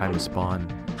a long time to spawn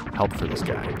help for this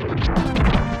guy? Or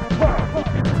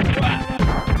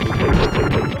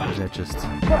is that just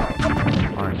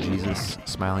RNGesus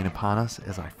smiling upon us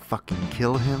as I fucking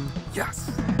kill him? Yes!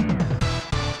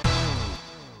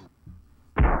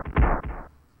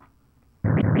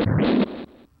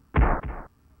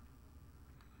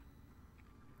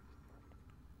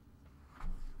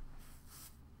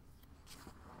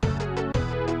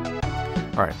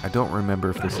 Alright, I don't remember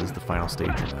if this is the final stage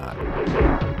or not.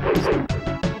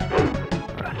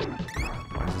 Alright.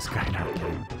 Why is this guy not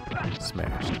getting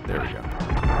smashed? There we go.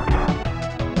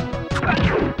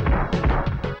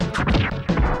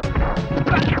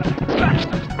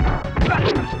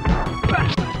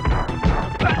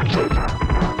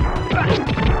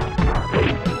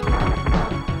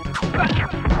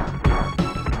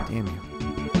 Damn you.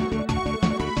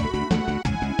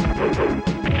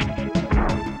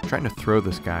 Trying to throw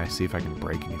this guy, see if I can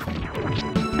break anything.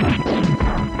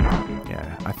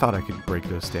 Yeah, I thought I could break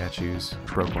those statues.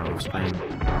 Broke one off screen.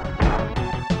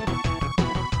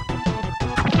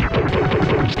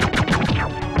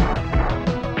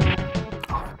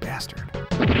 Oh, bastard.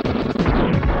 I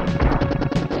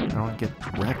don't want to get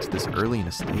wrecked this early in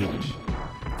a stage.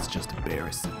 It's just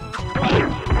embarrassing. Nah,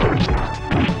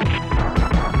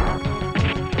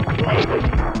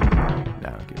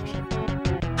 I don't give a shit.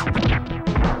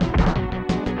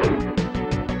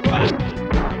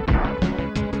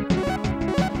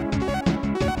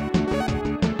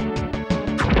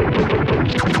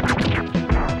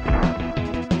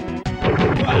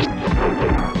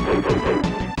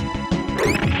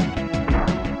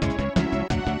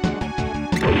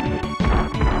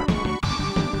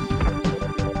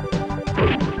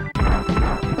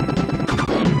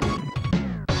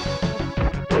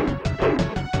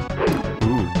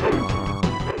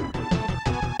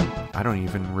 I don't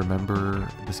even remember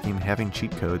this game having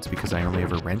cheat codes because I only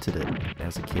ever rented it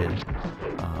as a kid.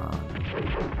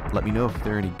 Let me know if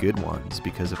there are any good ones,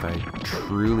 because if I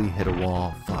truly hit a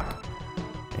wall, fuck,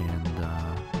 and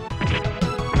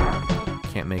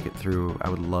can't make it through, I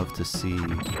would love to see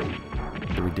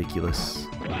the ridiculous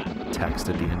text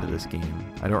at the end of this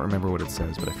game. I don't remember what it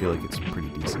says, but I feel like it's pretty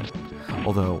decent.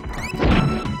 Although,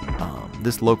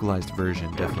 this localized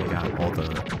version definitely got all the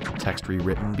text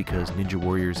rewritten, because Ninja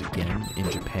Warriors Again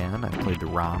in Japan, I played the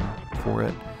ROM for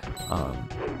it.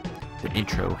 The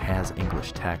intro has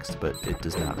English text, but it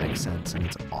does not make sense, and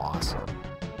it's awesome.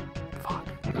 Fuck,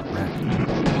 I got wrecked.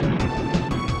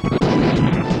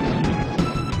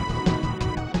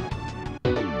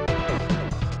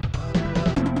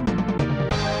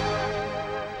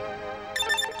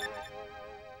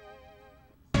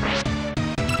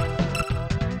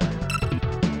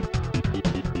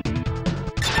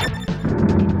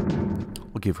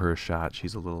 We'll give her a shot.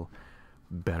 She's a little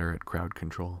better at crowd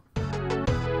control.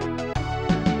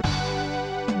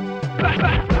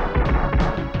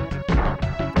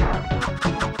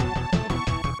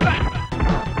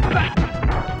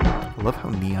 I love how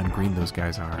neon green those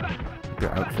guys are.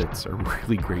 Their outfits are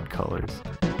really great colors.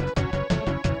 Oh,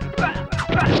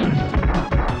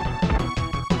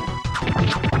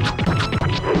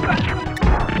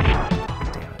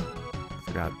 damn it.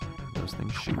 Forgot those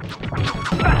things shoot.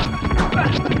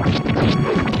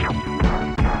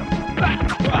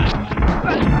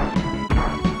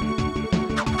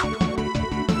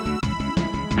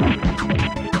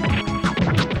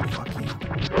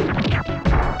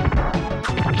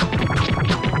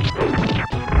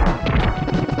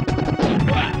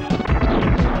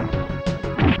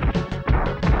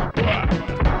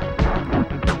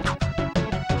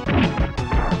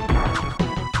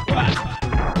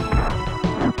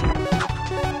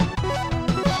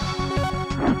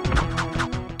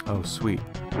 Oh, sweet.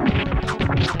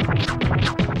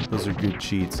 Those are good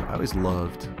cheats. I always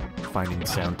loved finding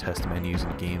sound test menus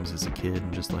in games as a kid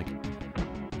and just like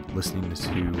listening to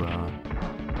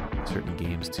certain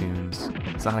games tunes.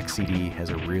 Sonic CD has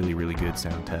a really, really good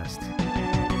sound test.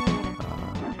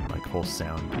 Like whole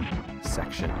sound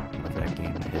section of that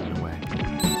game hidden away.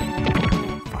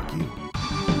 Fuck you.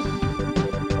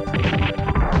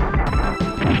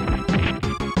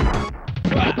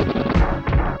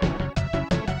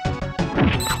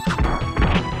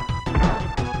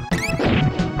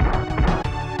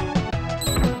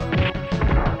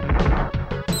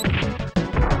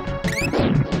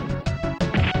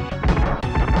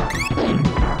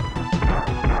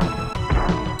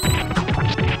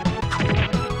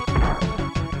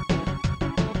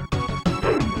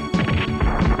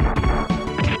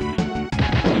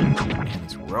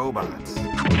 Robots.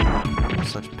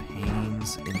 Such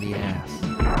pains in the ass.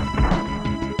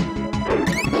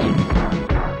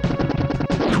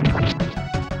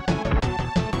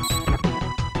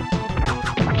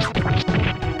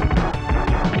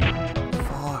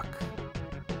 Fuck.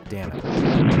 Damn it.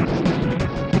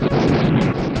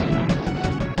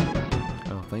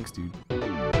 Oh, thanks, dude.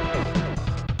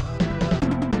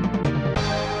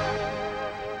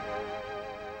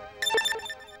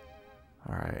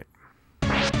 Alright.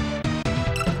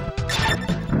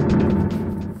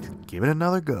 Give it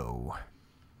another go.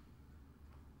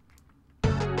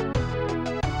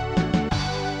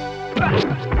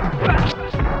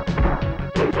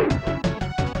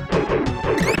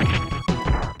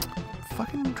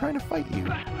 Fucking trying to fight you. You're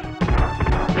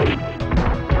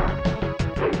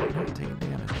not taking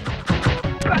damage.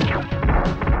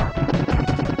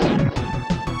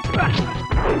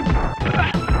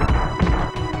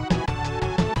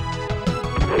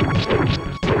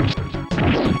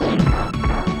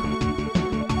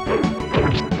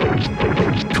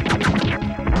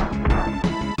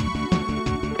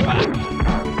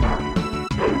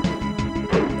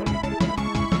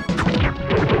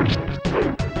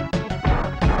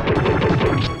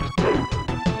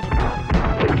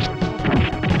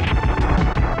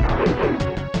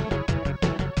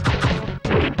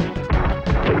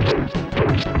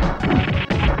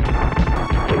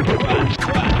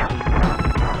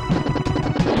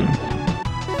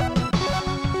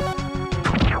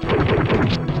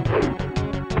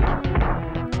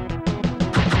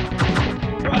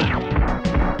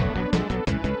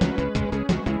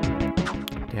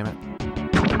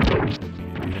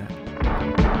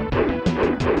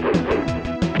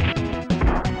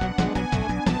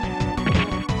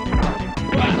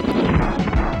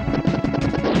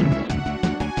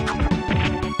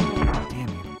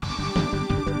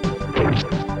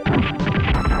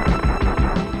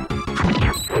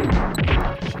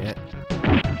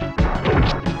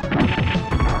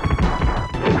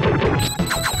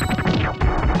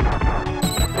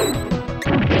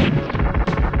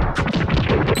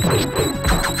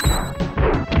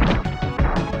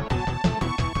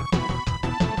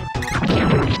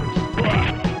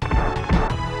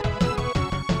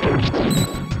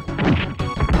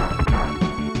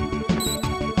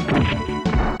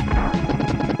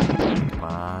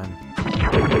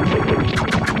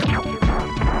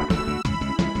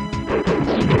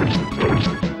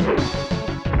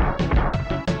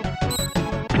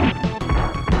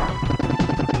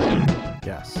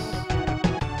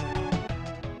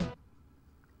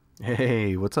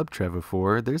 Hey, what's up, Trevor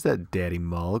Ford? There's that Daddy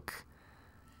Mulk.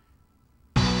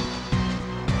 I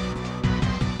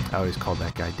always called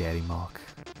that guy Daddy Mulk.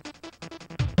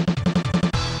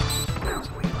 That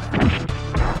was way loud.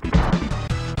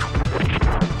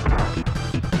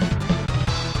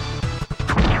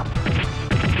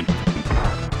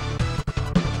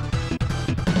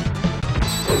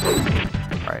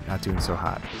 Alright, not doing so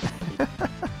hot.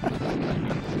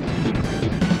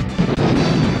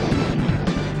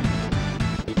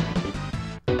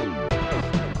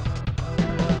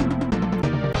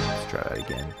 Let's try that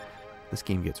again. This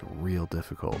game gets real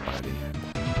difficult by the end.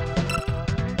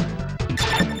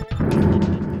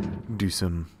 Do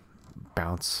some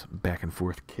bounce back and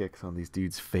forth kicks on these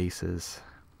dudes' faces.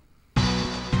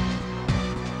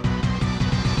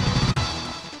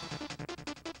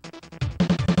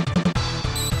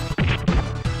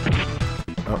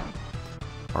 Oh,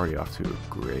 already off to a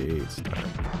great start.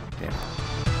 Damn.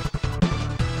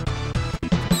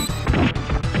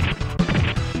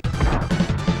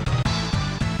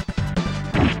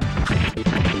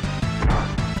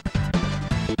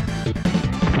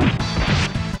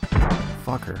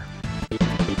 Fucker.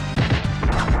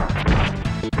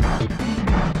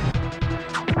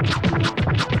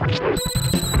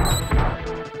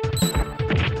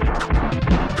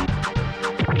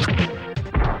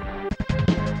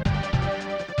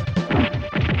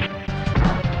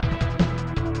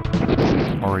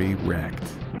 Already wrecked.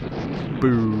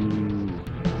 Boo.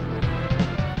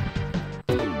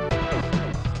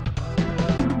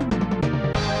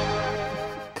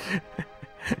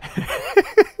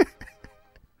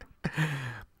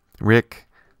 Rick,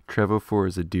 Trevo4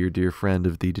 is a dear, dear friend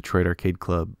of the Detroit Arcade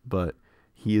Club, but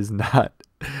he is not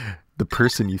the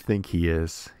person you think he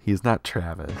is. He is not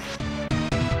Travis.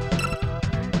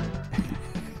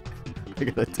 I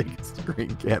gotta take a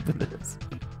screen cap of this.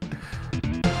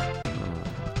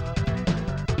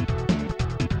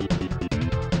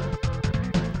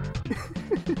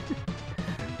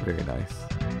 Very nice.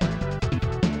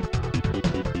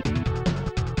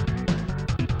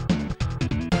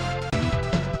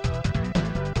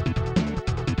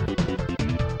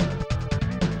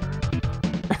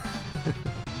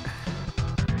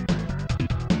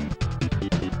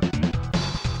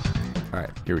 Alright,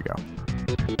 here we go.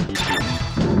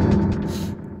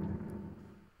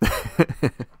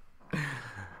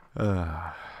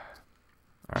 Alright.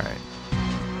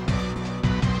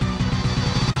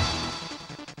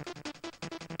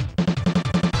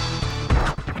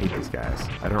 I hate these guys.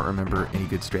 I don't remember any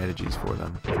good strategies for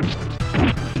them.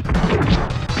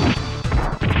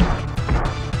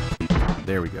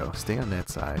 There we go. Stay on that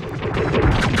side.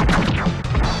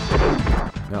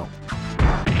 No.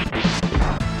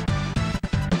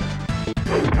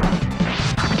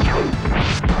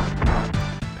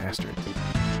 Bastard.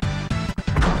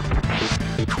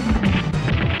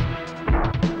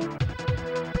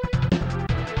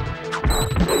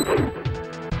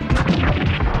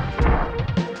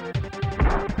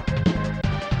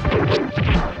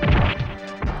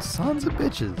 Sons of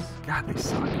bitches. God, they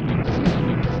suck.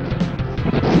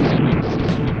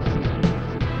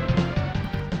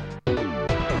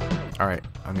 Alright,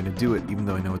 I'm gonna do it even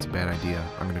though I know it's a bad idea.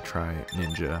 I'm gonna try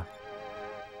Ninja,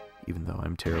 even though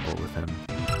I'm terrible with him.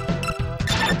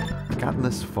 I've gotten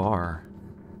this far.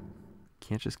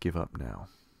 Can't just give up now.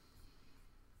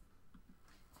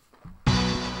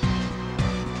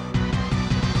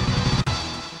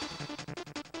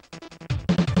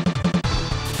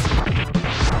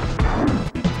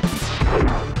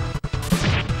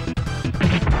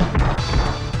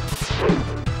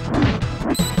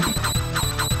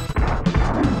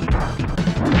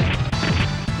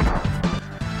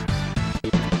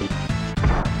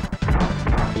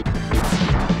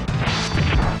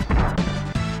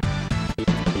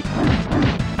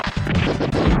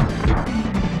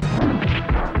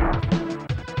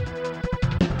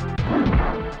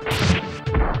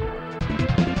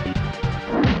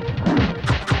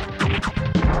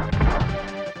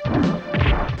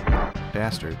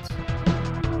 Bastards.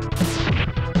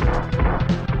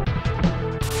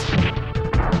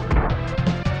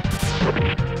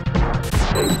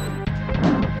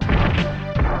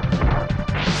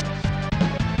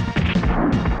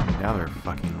 Now they're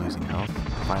fucking losing health,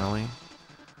 finally.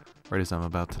 Right as I'm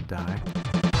about to die.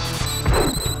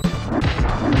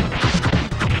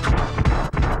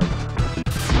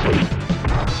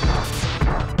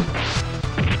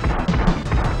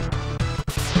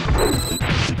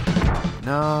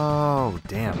 No,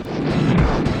 damn.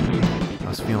 I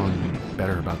was feeling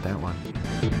better about that one.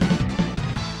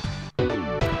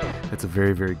 That's a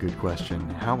very, very good question.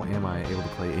 How am I able to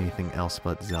play anything else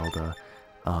but Zelda?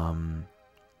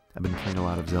 I've been playing a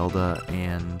lot of Zelda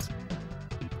and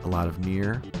a lot of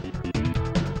Nier.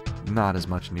 Not as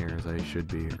much Nier as I should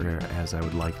be, or as I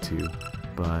would like to,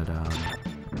 but,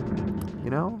 you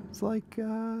know, it's like,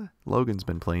 Logan's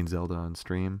been playing Zelda on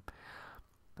stream.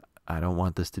 I don't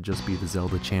want this to just be the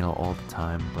Zelda channel all the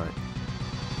time, but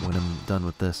when I'm done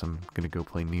with this, I'm gonna go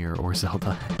play Nier or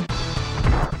Zelda.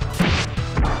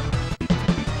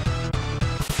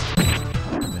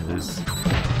 That is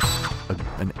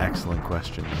an excellent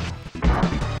question, though.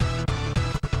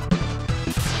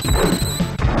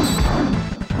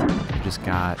 I just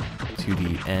got to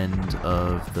the end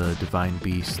of the Divine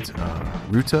Beast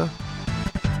Ruta,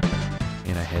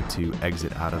 and I had to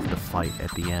exit out of the fight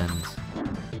at the end.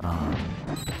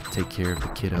 Take care of the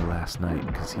kiddo last night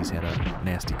because he's had a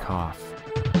nasty cough.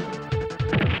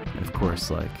 And of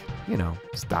course, like, you know,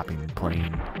 stopping and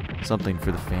playing something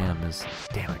for the fam is,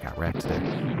 damn, I got wrecked there.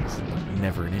 It's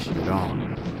never an issue at all.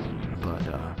 But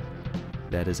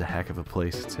that is a heck of a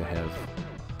place to have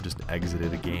just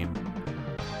exited a game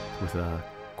with a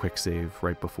quick save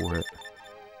right before it.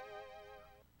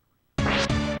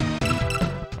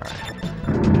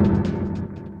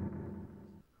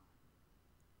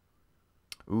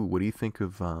 Ooh, what do you think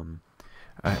of,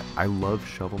 I love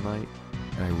Shovel Knight,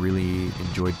 and I really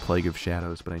enjoyed Plague of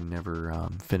Shadows, but I never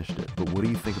finished it. But what do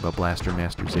you think about Blaster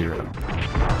Master Zero?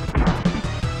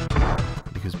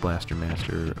 Because Blaster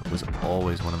Master was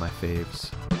always one of my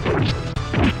faves.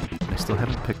 I still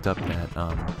haven't picked up that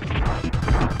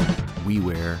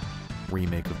WiiWare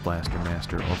remake of Blaster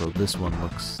Master, although this one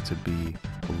looks to be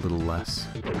a little less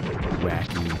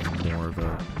wacky and more of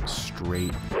a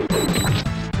straight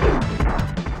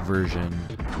version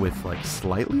with like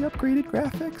slightly upgraded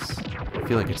graphics. I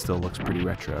feel like it still looks pretty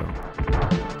retro.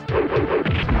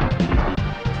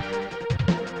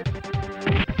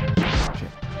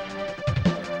 Shit.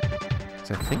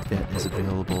 So I think that is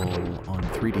available on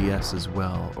 3DS as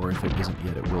well, or if it isn't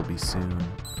yet, it will be soon.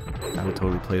 I would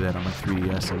totally play that on my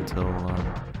 3DS until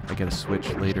I get a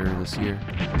Switch later this year.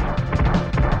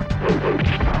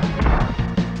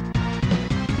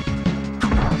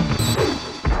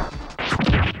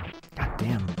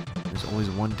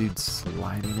 One dude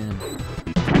sliding in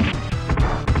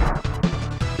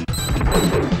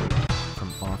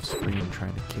from off screen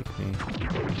trying to kick me.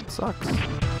 It sucks.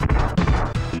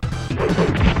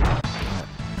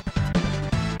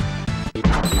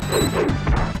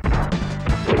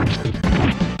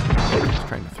 Just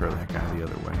trying to throw that guy the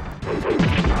other way.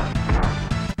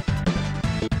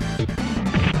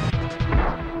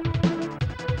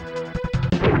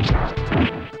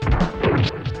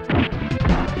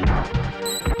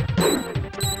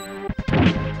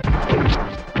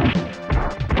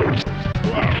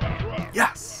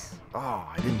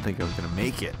 I was gonna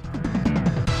make it.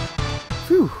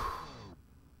 Phew.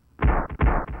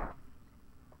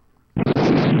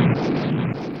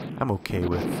 I'm okay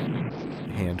with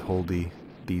hand-holdy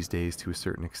these days to a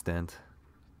certain extent.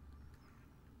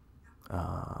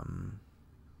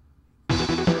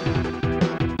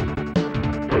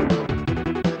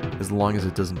 As long as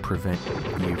it doesn't prevent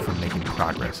you from making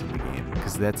progress in the game,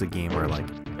 because that's a game where, like,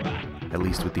 at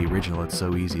least with the original, it's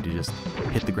so easy to just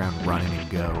hit the ground running and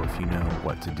go if you know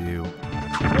what to do.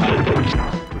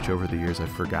 Which over the years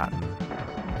I've forgotten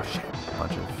a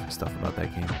bunch of stuff about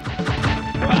that game.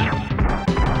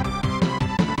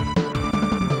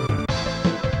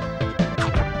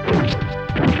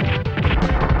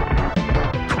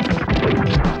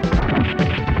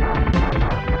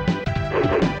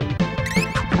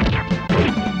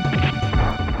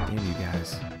 Damn you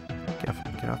guys.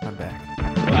 Get off my back.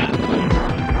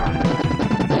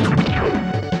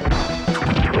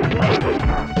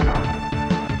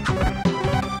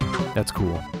 That's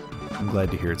cool. I'm glad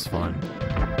to hear it's fun.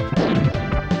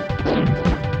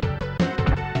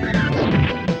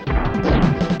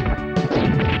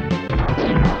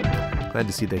 Glad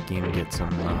to see that game get some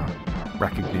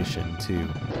recognition too.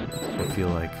 I feel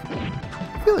like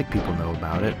people know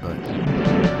about it, but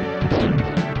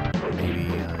maybe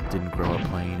didn't grow up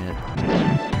playing it.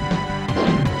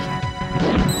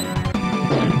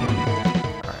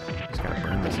 Alright, just gotta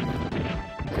burn this again.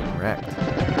 Getting wrecked.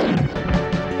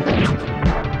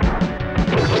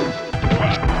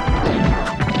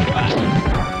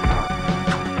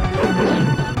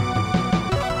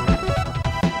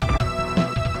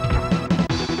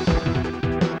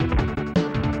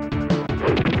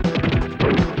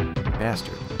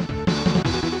 Bastard.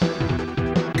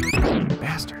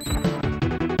 Bastard.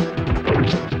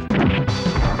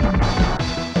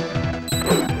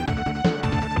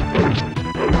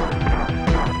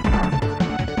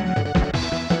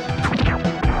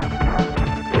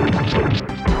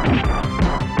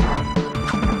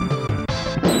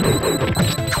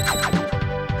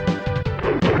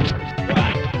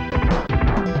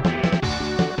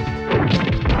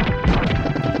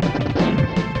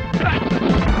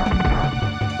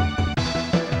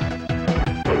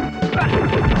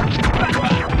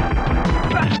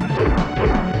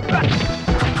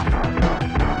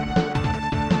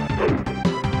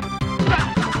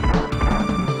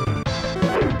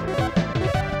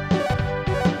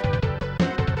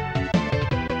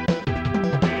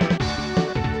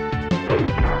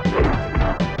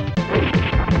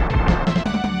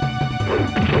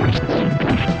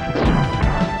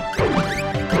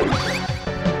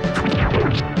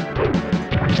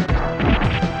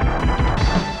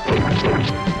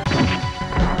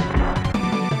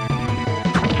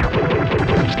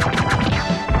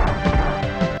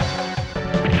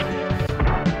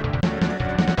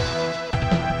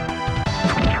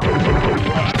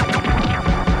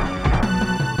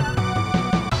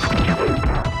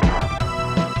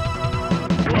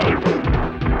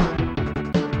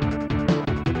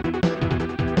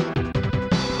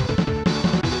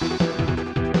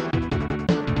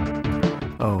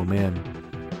 Oh man.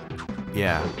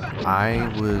 Yeah,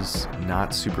 I was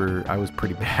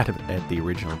pretty bad at the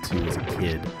original 2 as a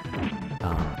kid.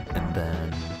 And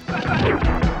then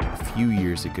a few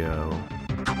years ago,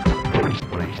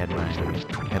 when I had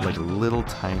like a little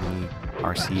tiny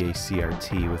RCA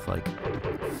CRT with like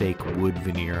fake wood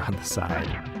veneer on the side.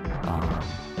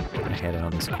 I had it on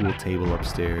this cool table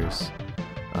upstairs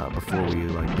before we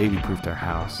like baby-proofed our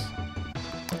house.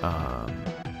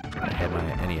 I had my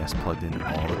NES plugged in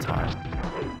all the time.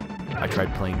 I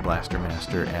tried playing Blaster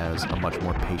Master as a much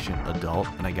more patient adult,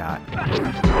 and I got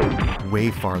way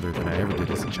farther than I ever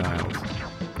did as a child.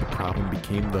 The problem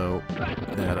became, though,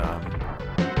 that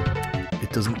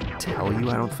it doesn't tell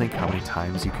you, I don't think, how many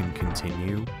times you can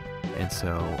continue. And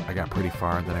so I got pretty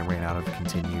far, and then I ran out of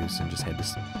continues and just had to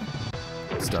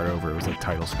start over. It was like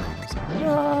title screen. I was like,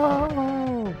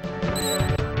 no!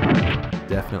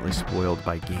 Definitely spoiled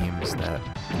by games that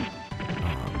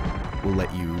will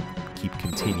let you keep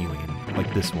continuing,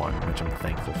 like this one, which I'm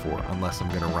thankful for, unless I'm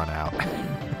gonna run out.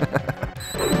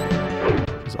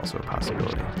 There's also a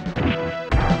possibility.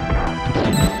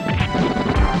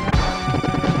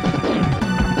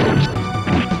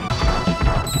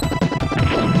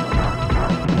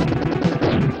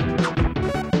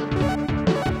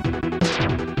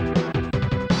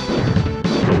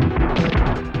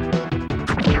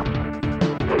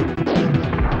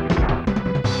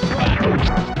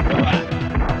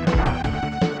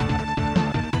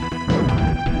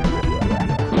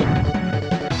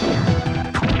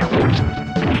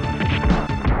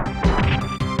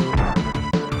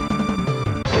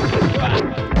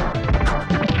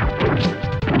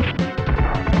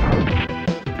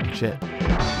 Shit.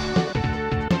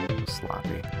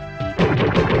 Sloppy. I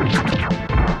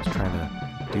was trying to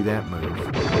do that move.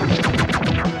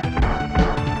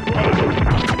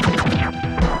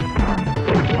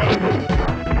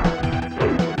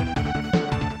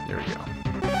 There we go.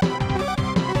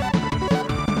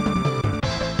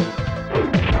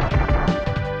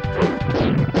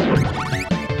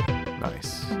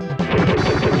 Nice.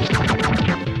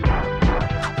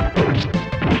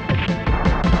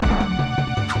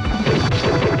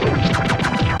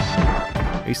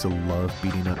 I used to love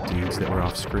beating up dudes that were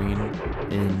off screen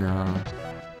in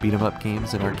beat 'em up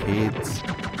games in arcades.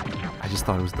 I just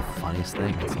thought it was the funniest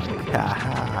thing. It's like,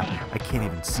 ha, I can't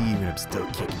even see you and I'm still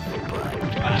kicking your butt.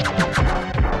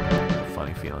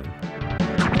 Funny feeling.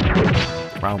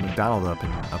 Ronald McDonald up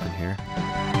in here.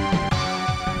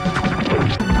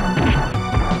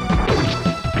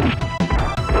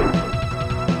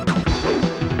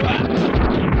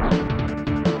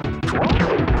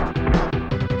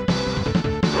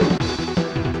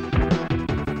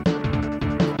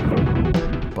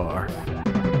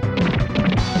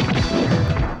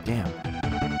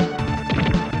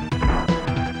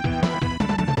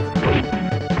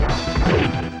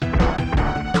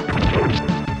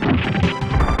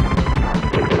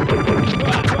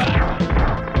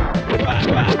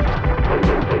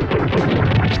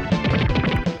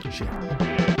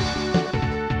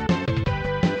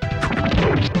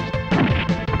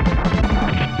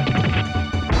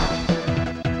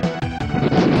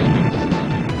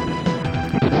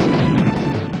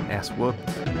 Whooped.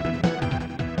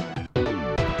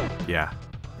 Yeah,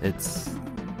 it's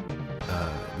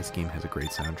this game has a great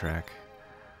soundtrack,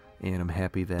 and I'm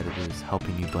happy that it is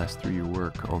helping you blast through your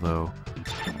work, although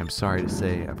I'm sorry to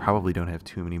say I probably don't have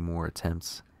too many more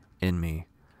attempts in me.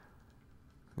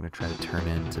 I'm gonna try to turn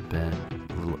in to bed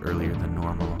a little earlier than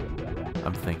normal.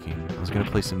 I'm thinking I was gonna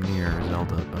play some Nier or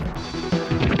Zelda, but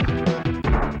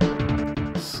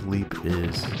sleep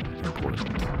is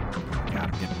important. Oh my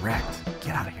God, I'm getting wrecked.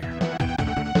 Get out of here.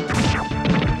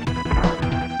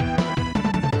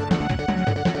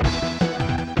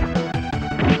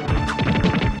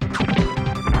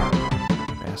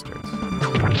 Bastards.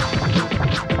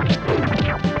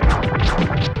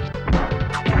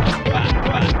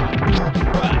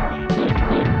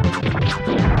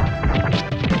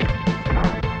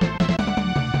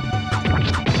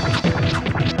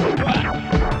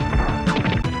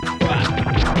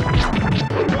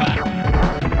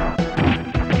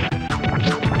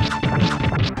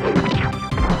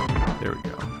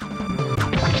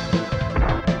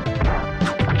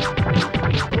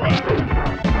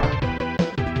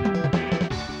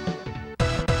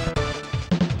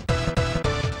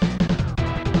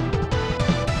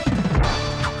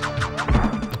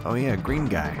 Oh yeah, green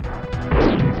guy.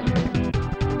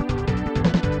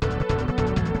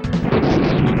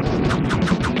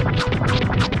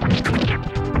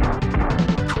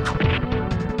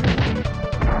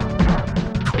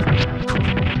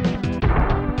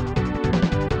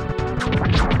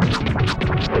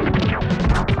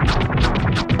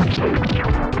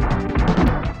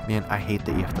 hate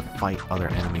that you have to fight other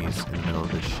enemies in the middle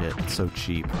of this shit. It's so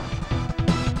cheap.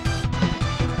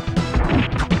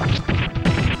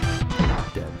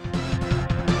 Dead.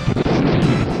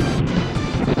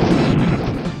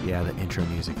 Yeah, the intro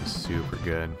music is super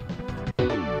good.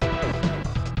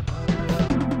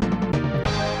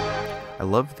 I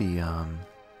love the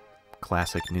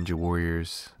classic Ninja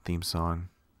Warriors theme song.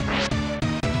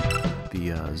 The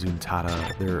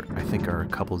Zuntata, there I think are a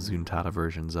couple Zuntata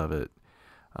versions of it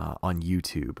on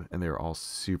YouTube, and they're all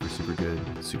super, super good,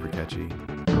 super catchy.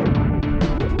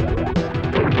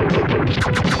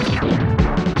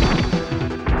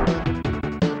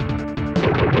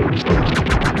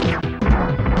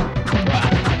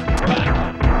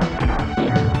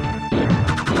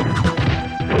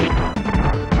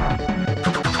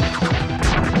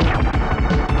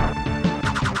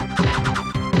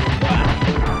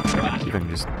 See if I can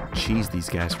just cheese these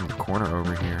guys from the corner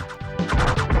over here.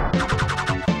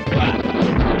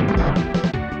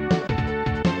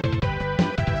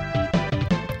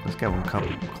 This guy won't come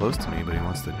close to me, but he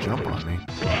wants to jump on me.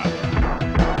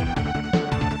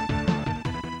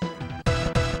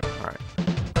 Alright.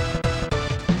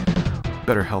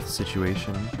 Better health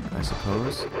situation, I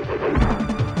suppose.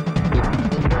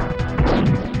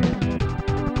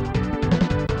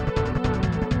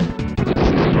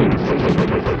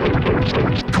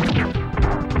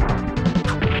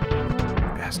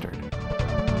 Bastard.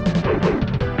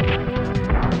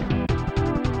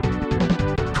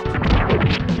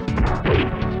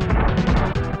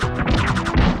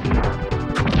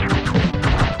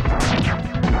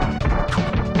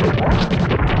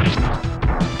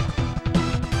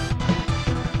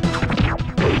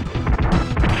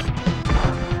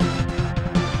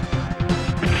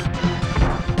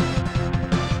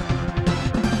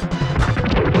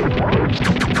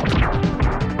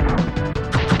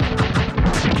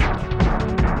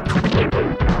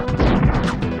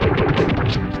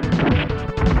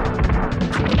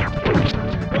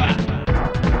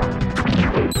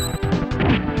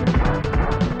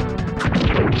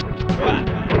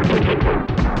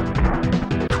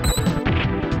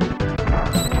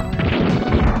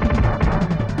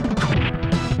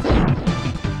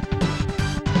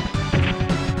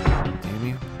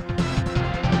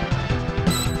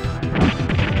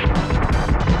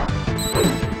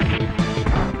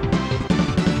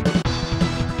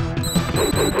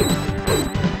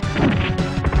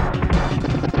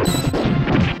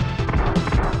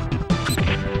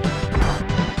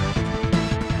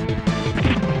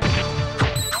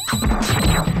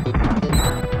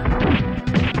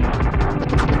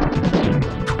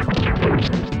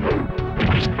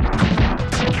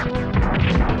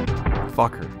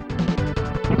 Fucker.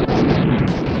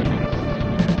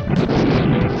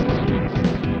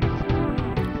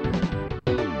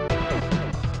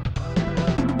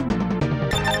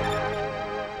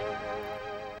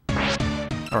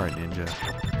 Alright, Ninja.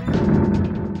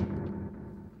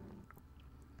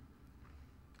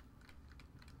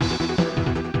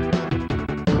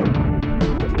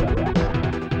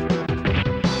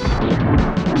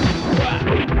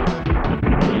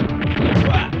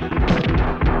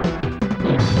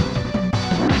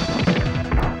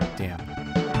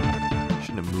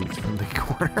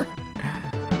 Corner.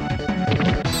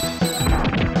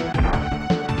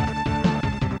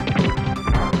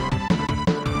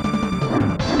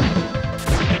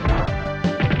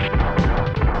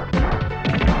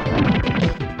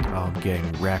 Oh, I'm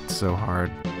getting wrecked so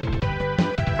hard.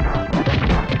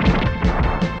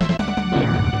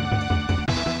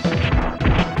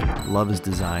 Love his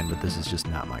design, but this is just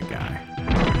not my guy.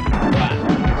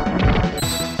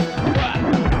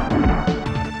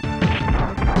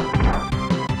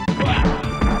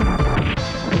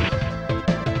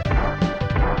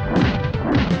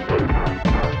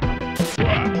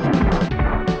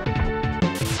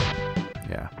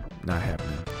 Not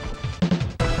happening.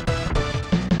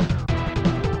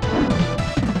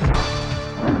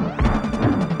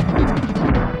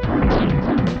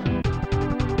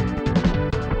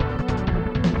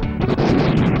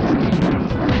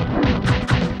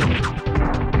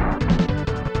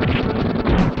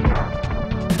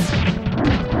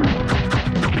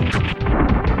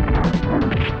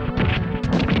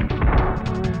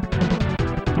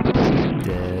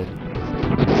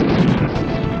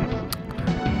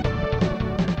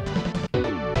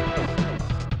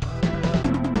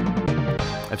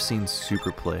 I've seen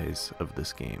super plays of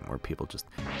this game where people just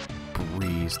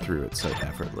breeze through it so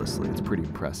effortlessly. It's pretty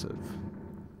impressive.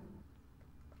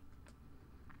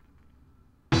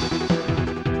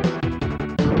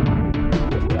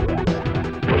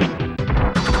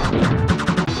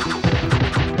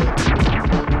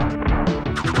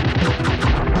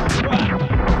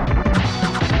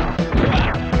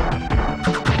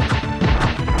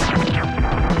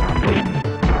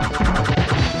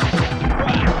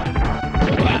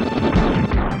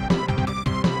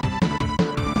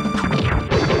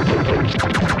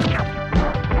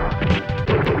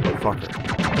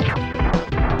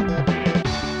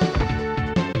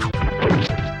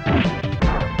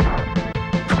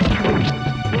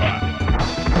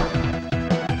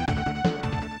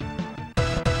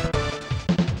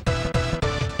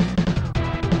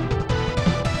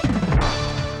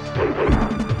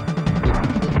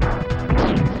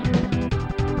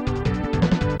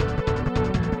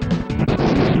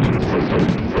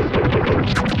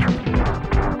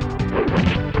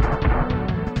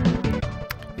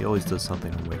 does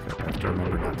something on Wake Up. I have to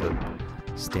remember not to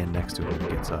stand next to him when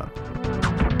he gets up.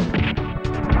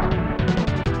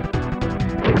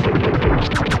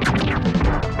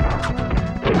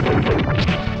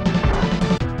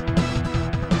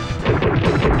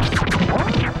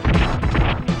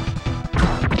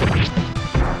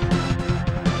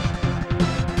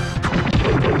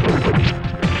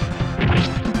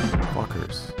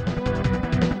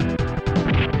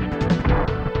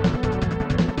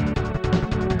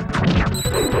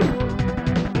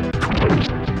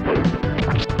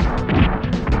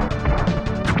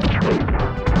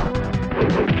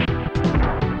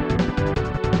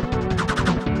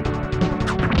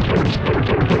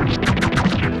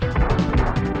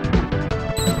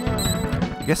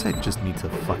 I guess I just need to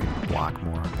fucking block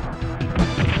more.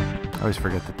 I always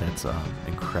forget that that's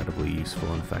incredibly useful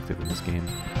and effective in this game.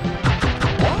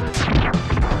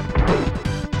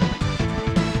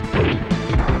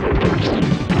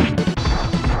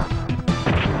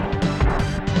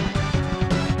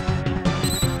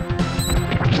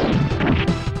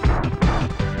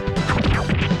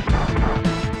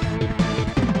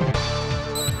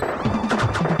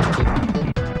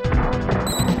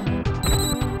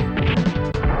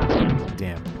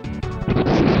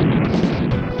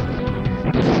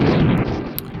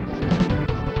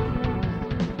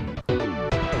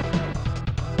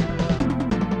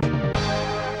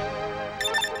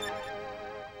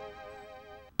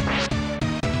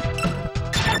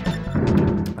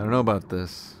 I don't know about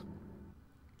this.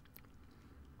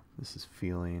 This is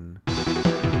feeling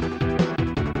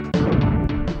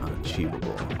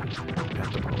unachievable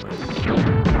at the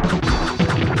moment.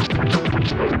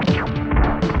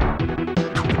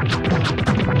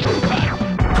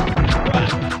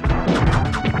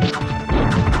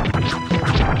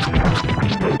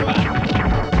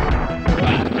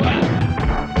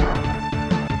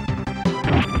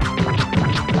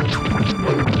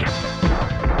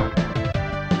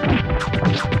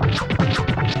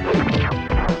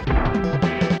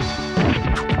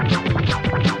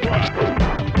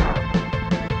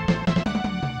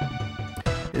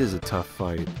 It is a tough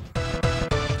fight.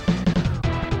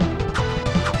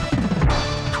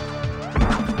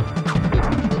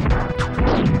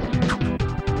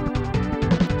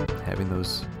 Having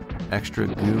those extra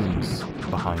goons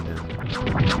behind him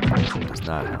does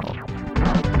not help.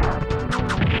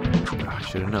 I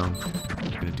should have known. I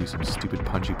was gonna do some stupid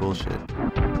punchy bullshit.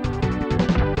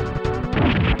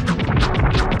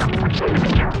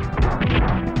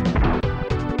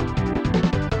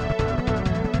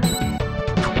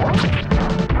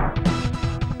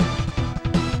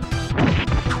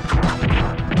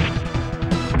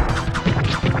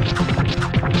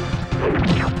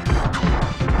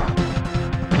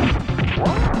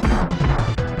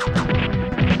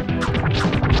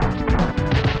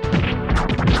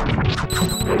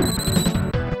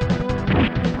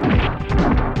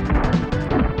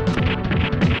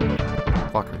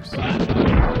 Fuckers.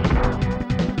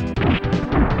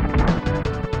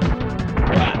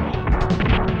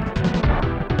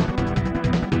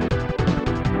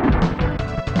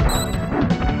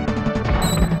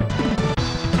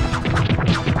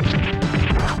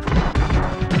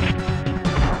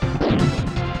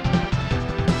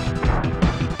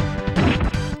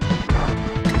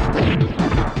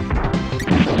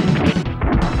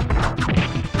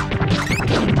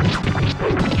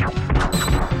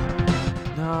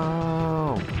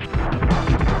 No!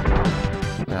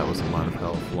 That was a lot of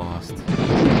health lost.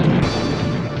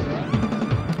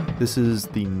 This is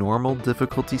the normal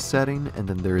difficulty setting, and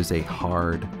then there is a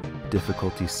hard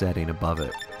difficulty setting above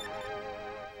it.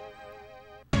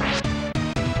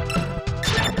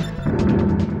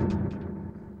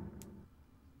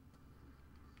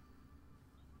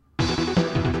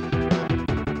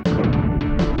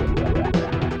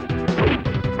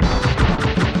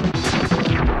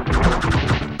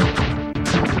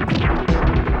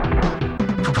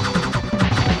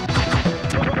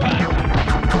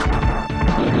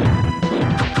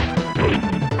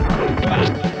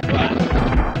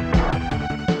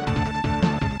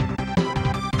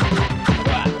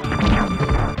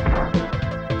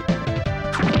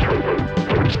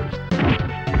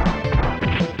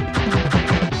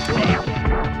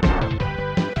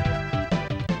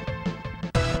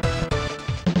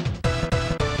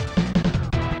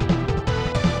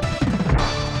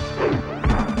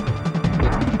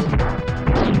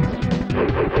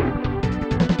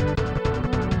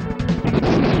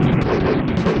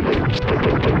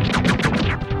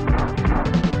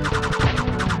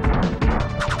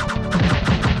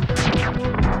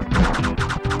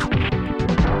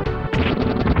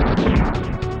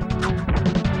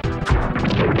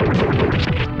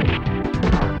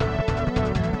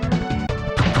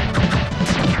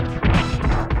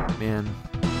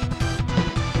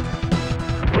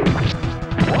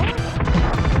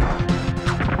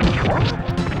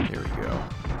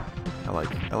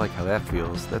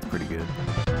 feels. That's pretty good.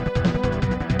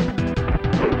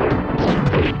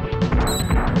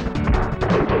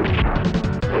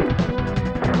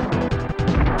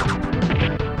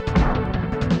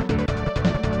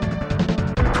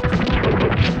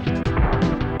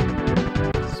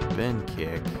 Spin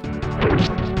kick.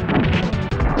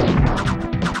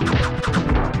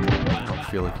 I don't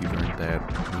feel like you've earned that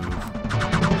move.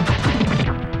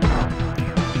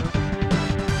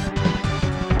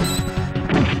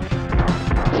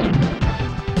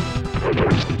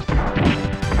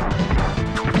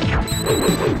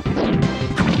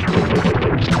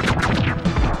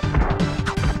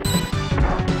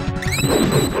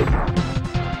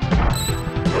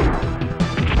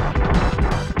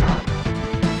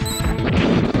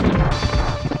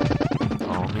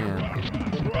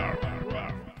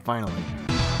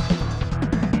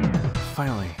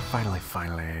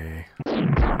 Finally.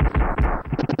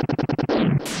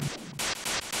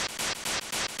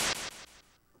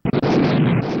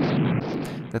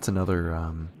 That's another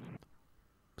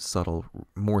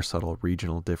more subtle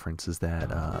regional difference is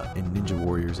that in Ninja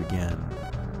Warriors again,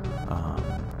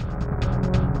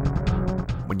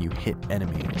 when you hit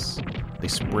enemies, they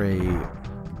spray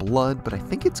blood, but I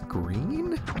think it's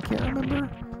green? I can't remember.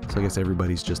 So I guess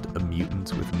everybody's just a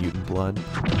mutant with mutant blood.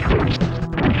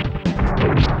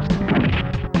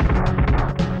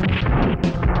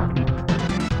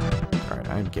 Alright,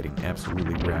 I'm getting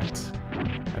absolutely wrecked.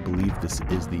 I believe this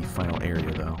is the final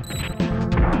area, though.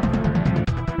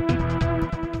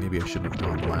 Maybe I shouldn't have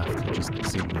gone left. It just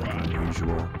seemed like an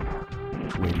unusual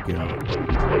way to go.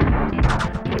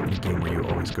 In a game where you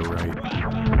always go right.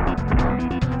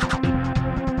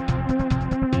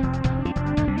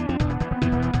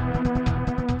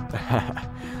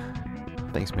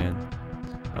 Thanks, man.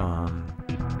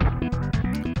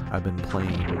 I've been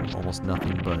playing almost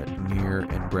nothing but Nier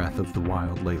and Breath of the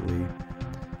Wild lately,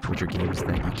 which are games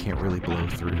that you can't really blow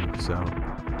through, so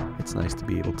it's nice to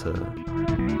be able to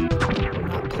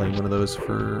not play one of those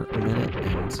for a minute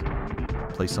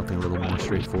and play something a little more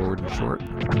straightforward and short.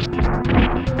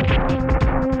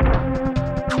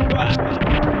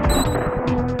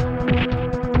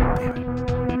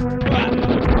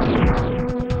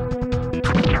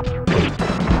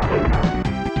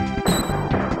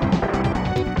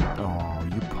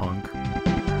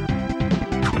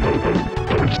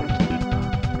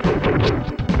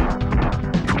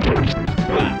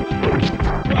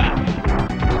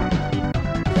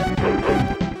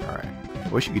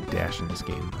 I wish you could dash in this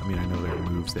game. I mean, I know there are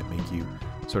moves that make you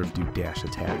sort of do dash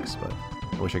attacks, but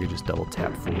I wish I could just double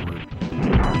tap forward.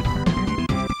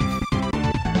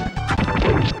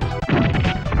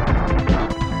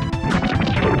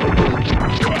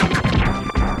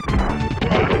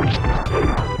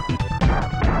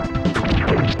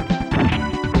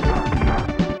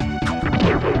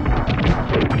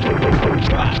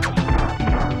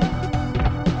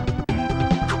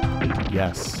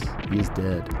 Yes, he is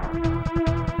dead.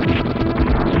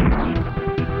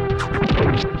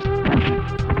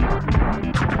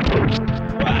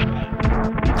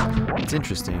 It's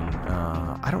interesting.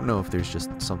 I don't know if there's just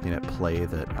something at play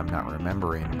that I'm not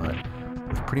remembering, but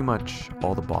with pretty much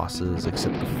all the bosses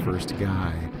except the first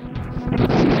guy,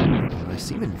 they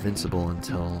seem invincible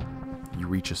until you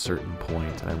reach a certain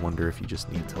point, and I wonder if you just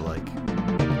need to, like,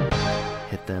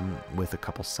 hit them with a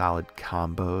couple solid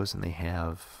combos and they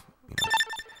have, you know,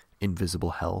 invisible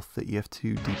health that you have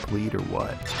to deplete or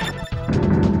what.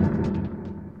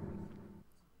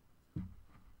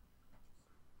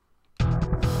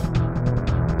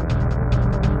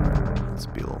 Let's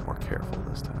be a little more careful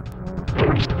this time.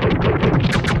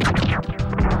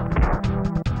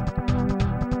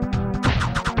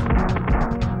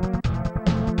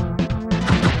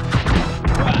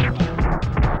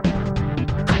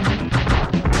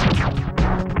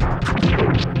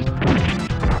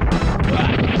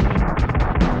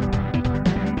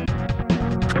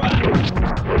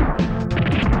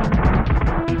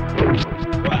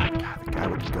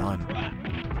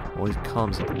 Always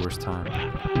comes at the worst time.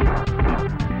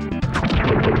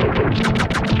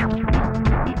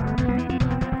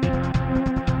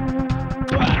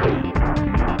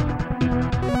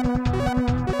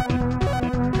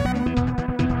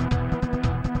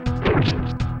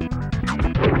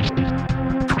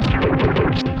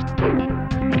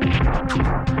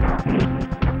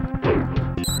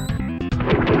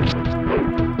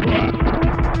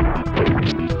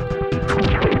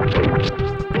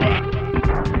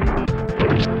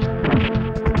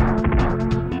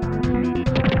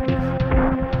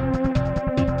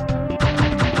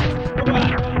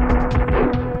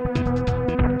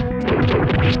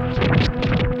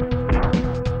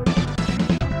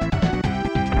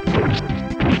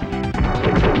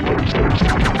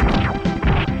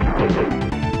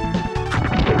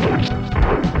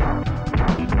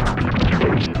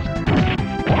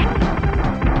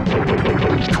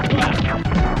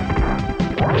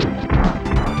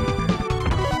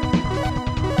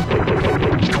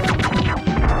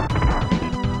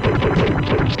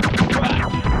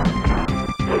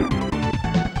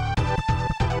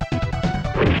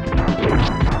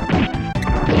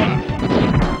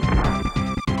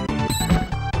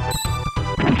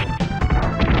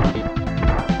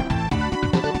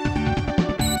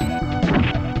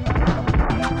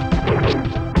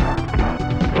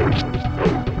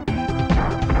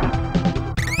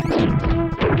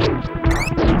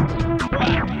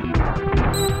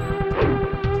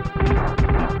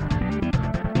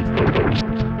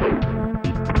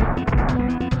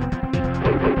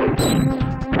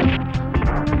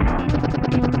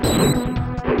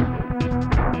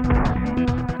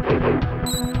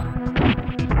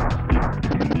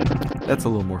 That's a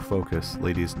little more focus,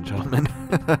 ladies and gentlemen.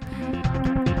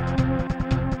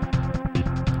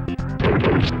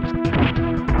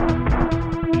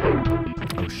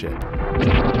 Oh shit.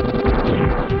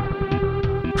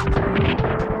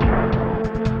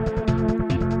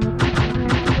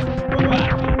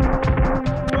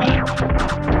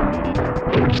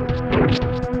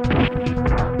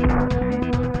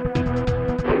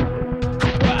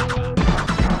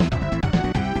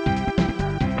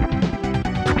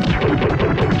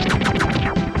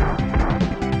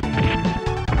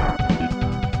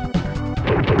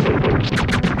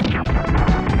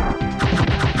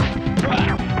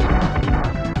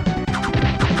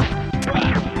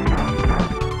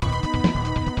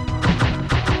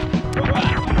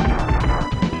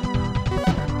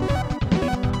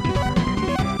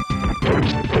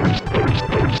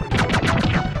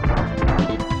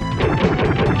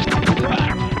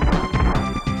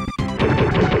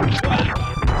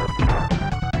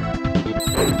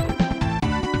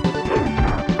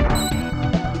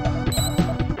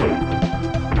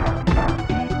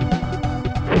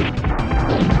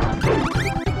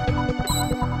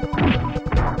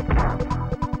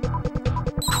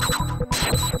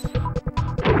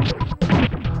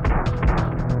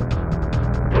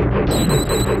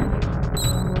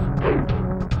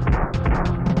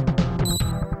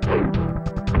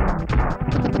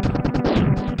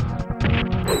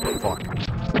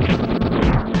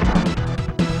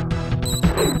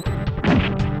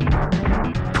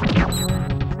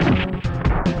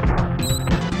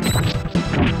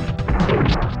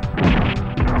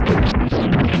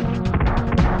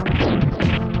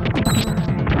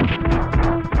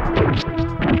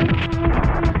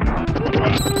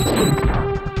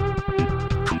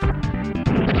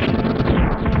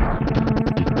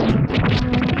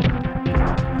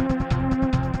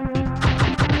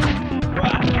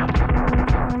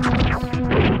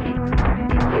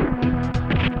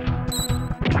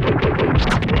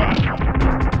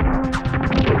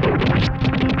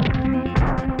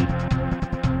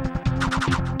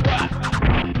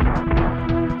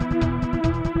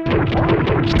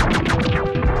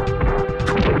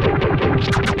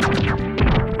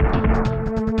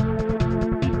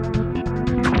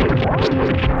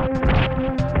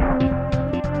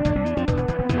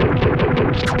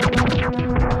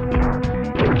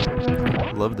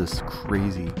 Love this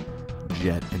crazy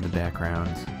jet in the background.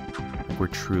 We're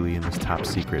truly in this top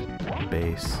secret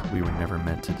base we were never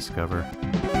meant to discover.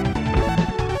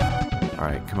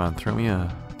 Alright, come on, throw me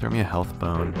a health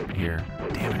bone here.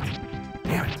 Damn it.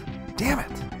 Damn it. Damn it!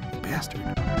 You bastard.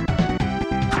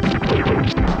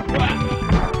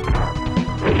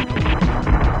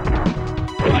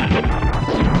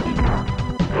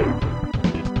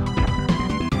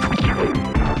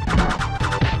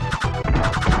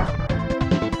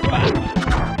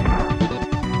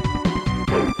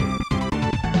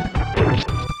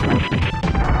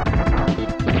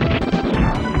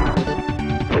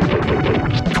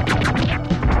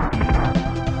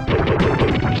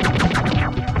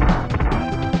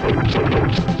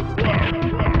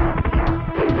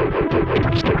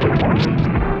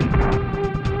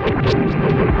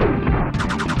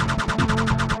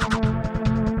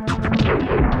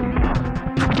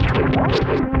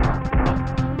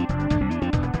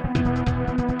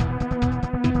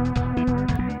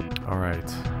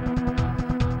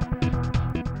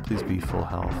 Please be full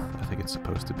health. I think it's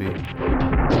supposed to be.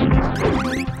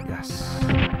 Yes.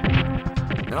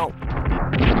 No.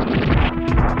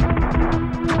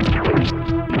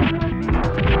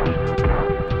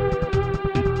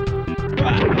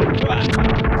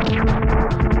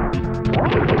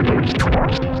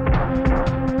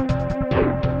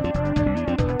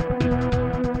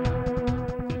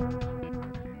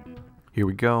 Here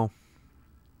we go.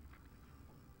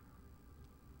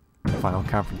 Final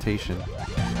confrontation.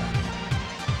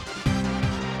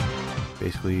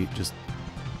 Basically just,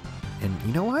 and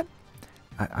you know what?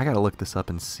 I gotta look this up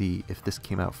and see if this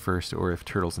came out first or if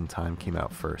Turtles in Time came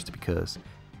out first, because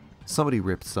somebody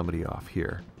ripped somebody off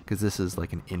here. Because this is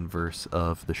like an inverse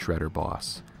of the Shredder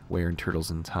boss, where in Turtles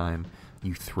in Time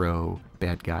you throw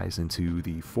bad guys into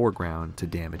the foreground to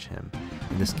damage him.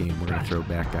 In this game, we're gonna throw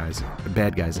bad guys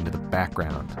into the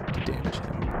background to damage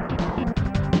him.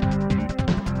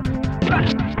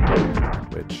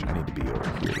 Which I need to be over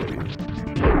here to do.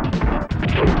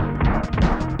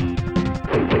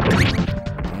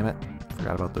 Damn it.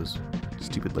 Forgot about those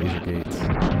stupid laser gates.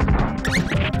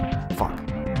 Fuck.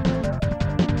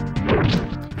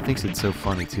 He thinks it's so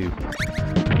funny too.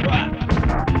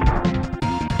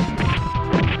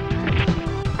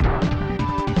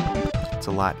 it's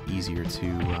a lot easier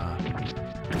to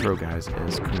throw guys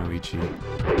as Kunoichi.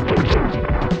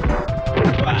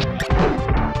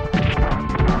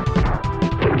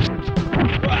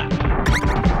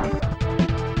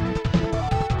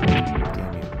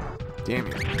 Damn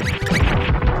you.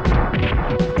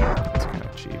 That's kind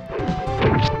of cheap.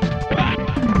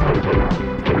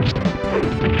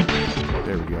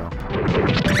 There we go.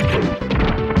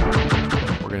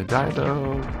 We're gonna die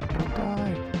though. Don't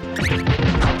die.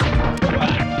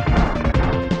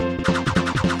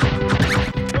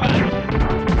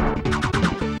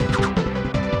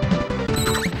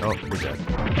 Oh, we're dead.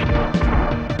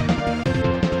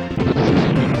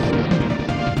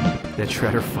 That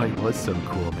Shredder fight was so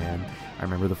cool, man. I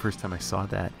remember the first time I saw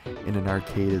that in an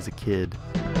arcade as a kid.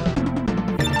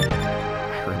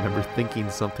 I remember thinking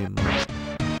something like,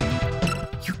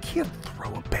 you can't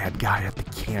throw a bad guy at the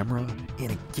camera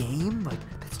in a game? Like,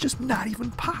 that's just not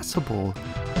even possible.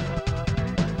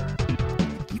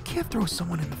 You can't throw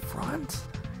someone in the front?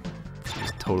 It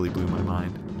just totally blew my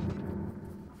mind.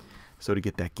 So to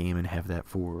get that game and have that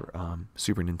for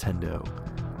Super Nintendo,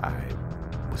 I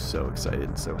was so excited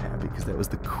and so happy because that was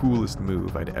the coolest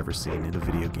move I'd ever seen in a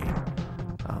video game.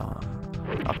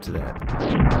 Up to that,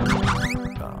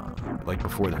 like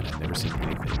before that, I'd never seen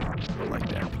anything like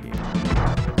that in the game.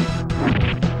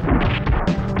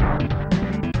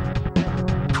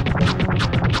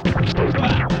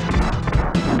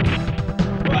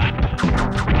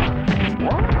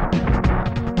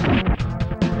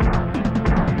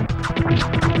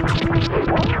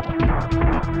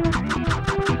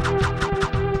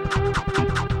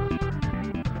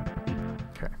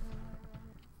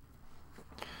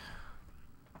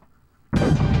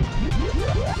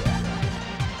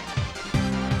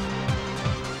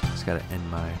 Got to end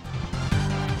my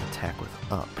attack with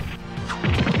up.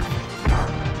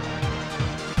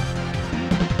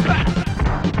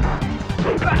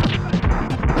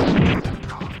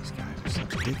 Oh, these guys are such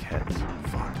dickheads.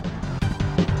 Fuck.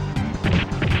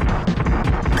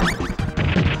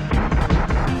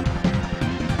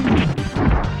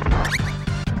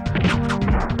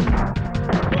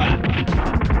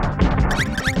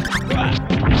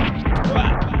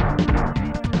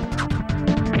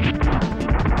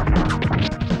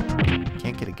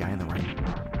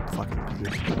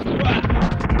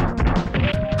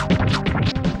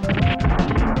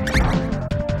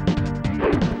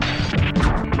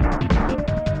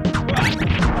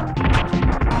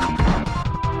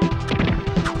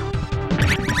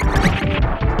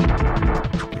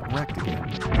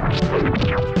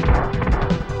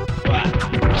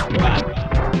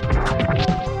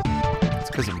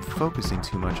 Focusing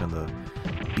too much on the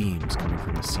beams coming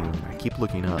from the ceiling. I keep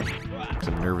looking up because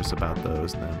I'm nervous about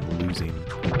those and then losing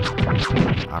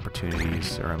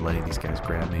opportunities, or I'm letting these guys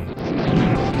grab me.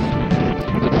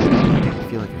 I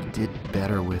feel like I did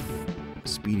better with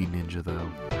Speedy Ninja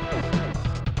though.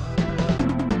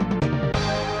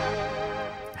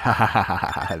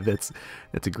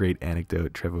 That's a great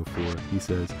anecdote, Trevo4. He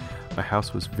says, my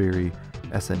house was very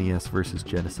SNES versus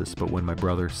Genesis, but when my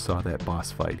brother saw that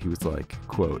boss fight, he was like,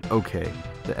 quote, okay,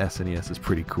 the SNES is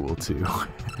pretty cool too.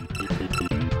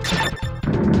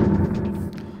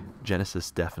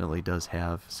 Genesis definitely does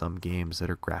have some games that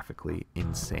are graphically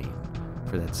insane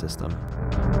for that system.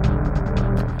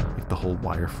 Like the whole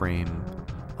wireframe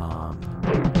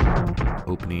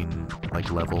opening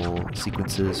like level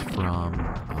sequences from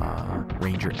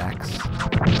Ranger X.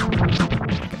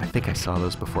 I think I saw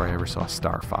those before I ever saw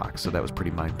Star Fox, so that was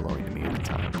pretty mind-blowing to me at the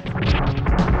time.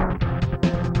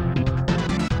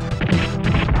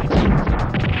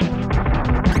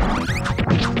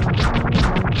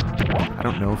 I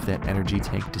don't know if that energy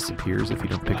tank disappears if you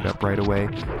don't pick it up right away.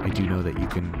 I do know that you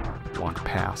can walk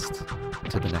past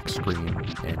to the next screen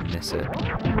and miss it.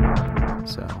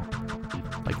 So,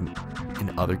 like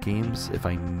in other games, if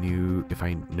I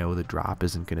know the drop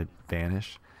isn't gonna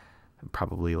vanish, I'd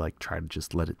probably like try to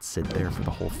just let it sit there for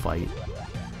the whole fight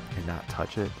and not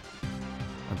touch it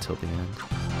until the end.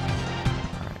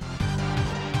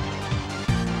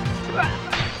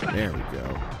 Alright. There we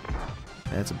go.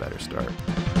 That's a better start.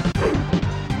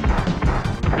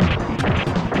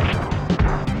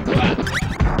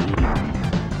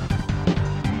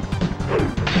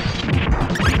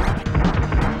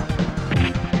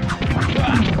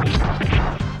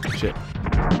 Shit.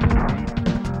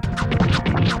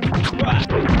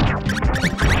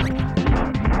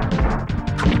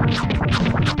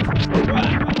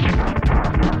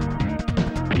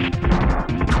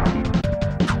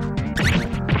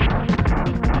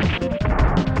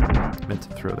 Meant to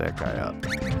throw that guy up.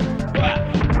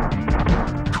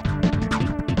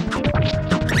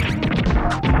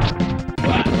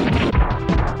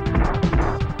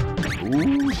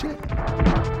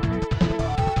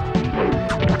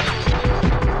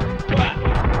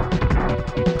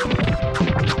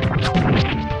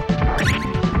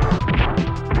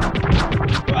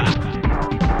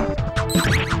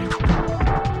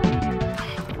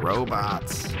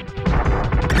 Robots.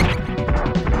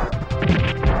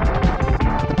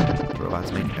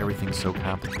 Robots make everything so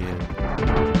complicated.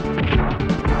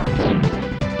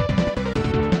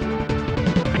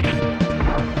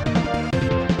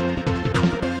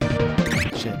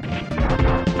 Shit.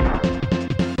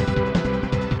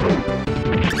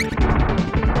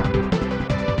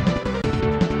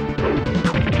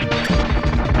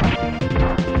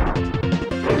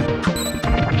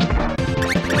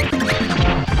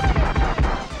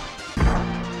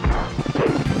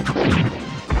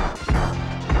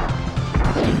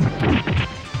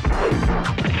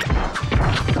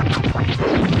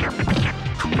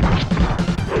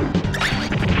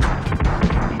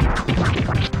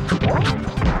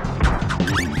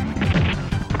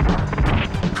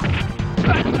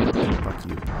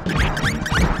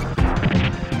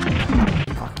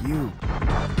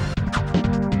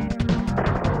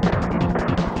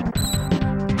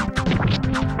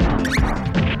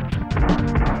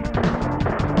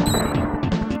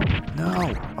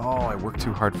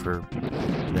 Too hard for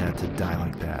that to die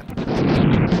like that.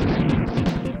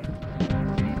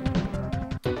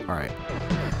 Alright.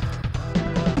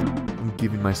 I'm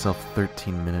giving myself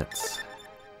 13 minutes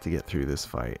to get through this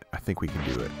fight. I think we can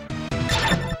do it.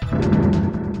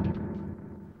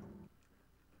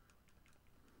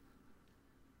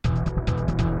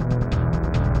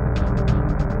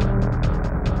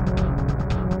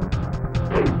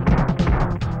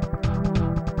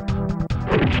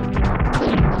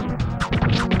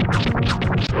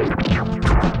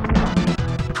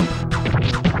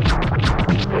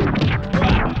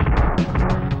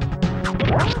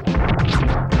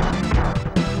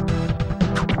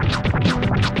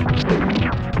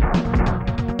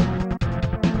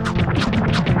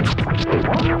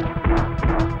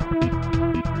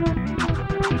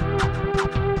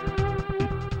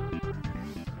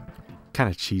 Kind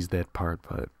of cheesed that part,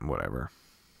 but whatever.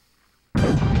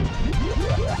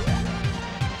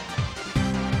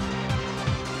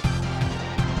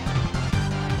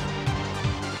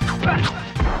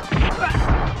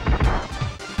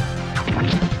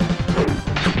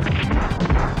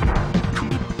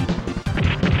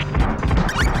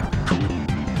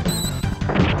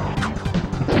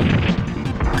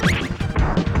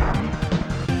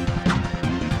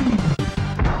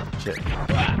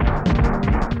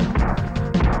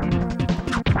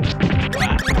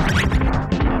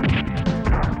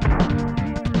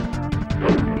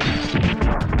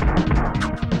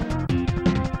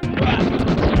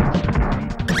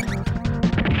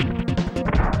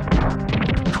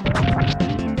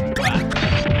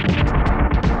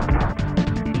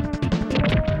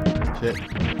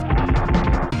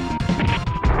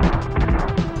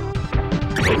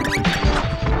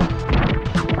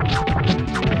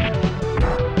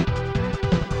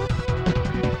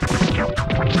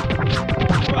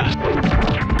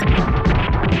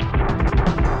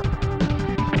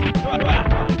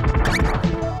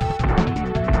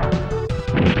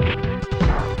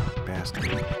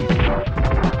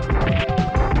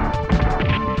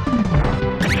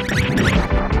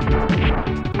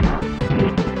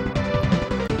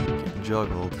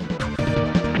 Juggled.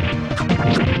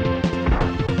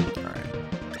 Alright.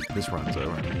 This run's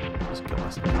over. Just kill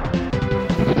myself.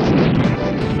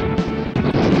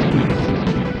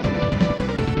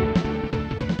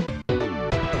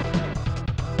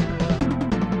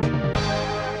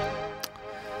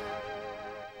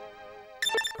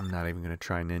 I'm not even gonna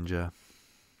try Ninja.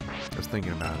 I was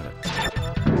thinking about it.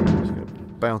 I'm just gonna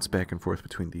bounce back and forth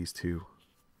between these two.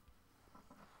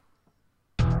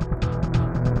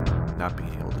 Not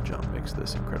being able to jump makes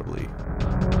this incredibly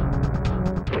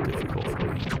difficult for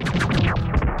me.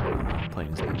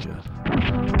 Playing as Ninja.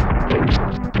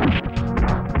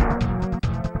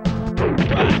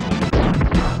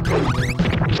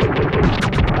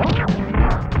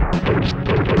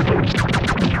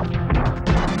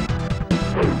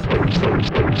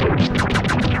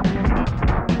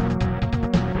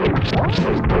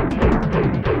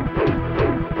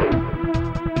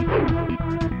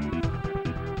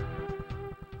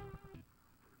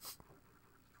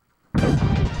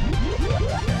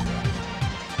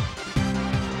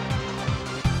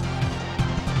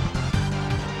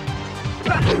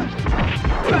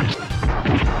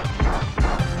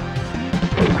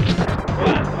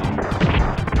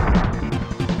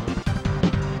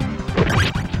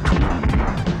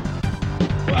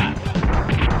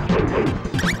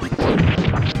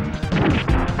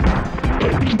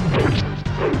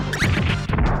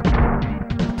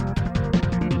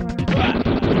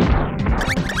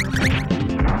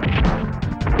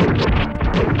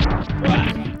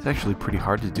 actually pretty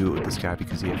hard to do it with this guy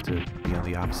because you have to be on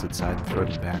the opposite side and throw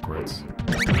them backwards.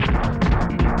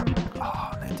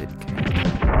 Oh, that didn't connect.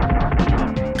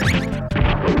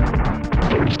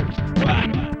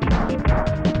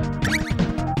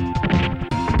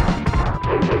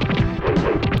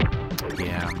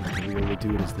 Yeah, I'm not going to be able to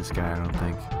do it as this guy, I don't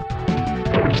think.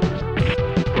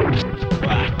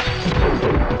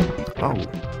 Oh.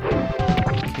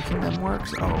 Kicking them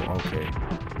works? Oh, okay.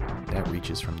 That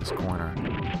reaches from this corner.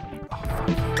 Oh, fuck.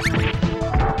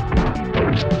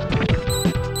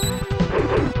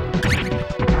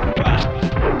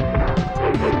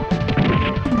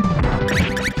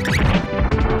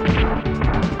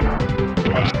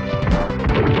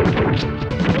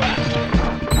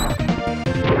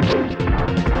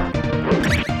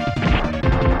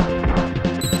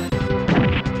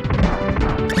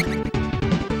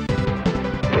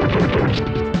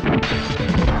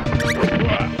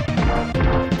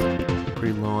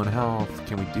 Pretty low on health.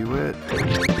 Can we do it?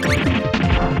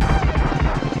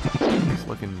 It's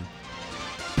looking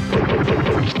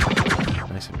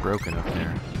nice and broken up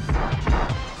there.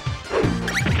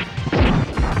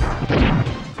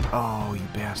 Oh, you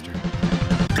bastard.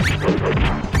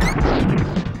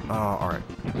 Oh, alright.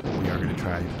 We are going to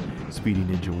try Speedy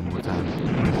Ninja one more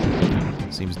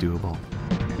time. Seems doable.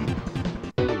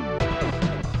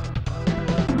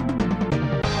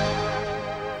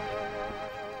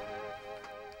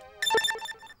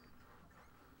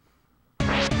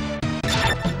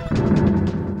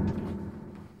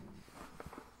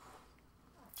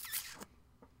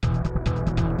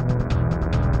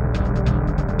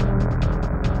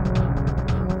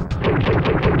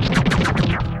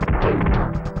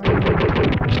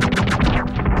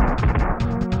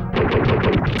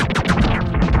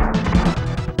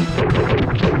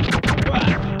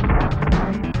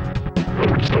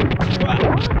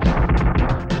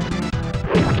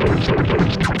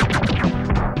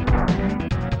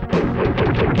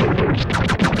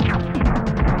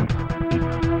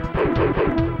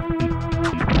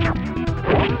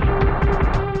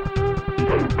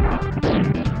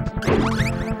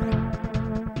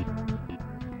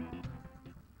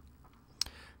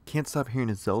 Can't stop hearing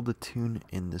a Zelda tune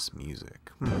in this music.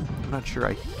 I'm not sure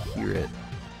I hear it,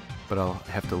 but I'll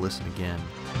have to listen again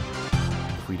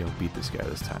if we don't beat this guy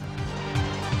this time.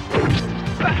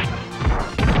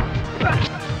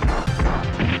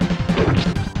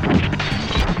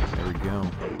 There we go.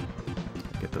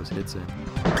 Get those hits in.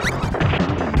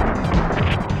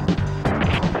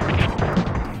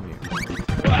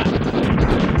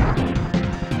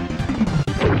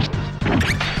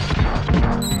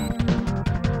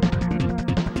 Damn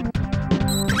you.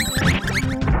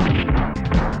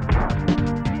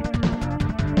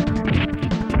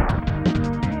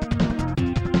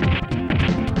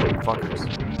 Fuckers.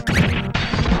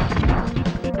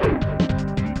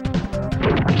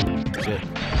 Shit.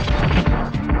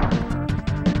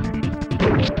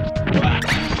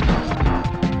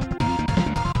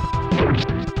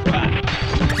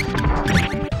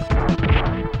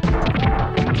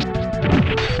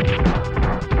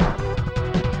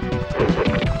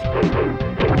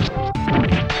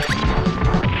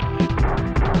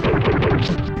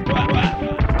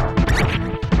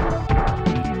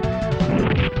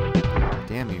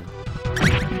 Damn you.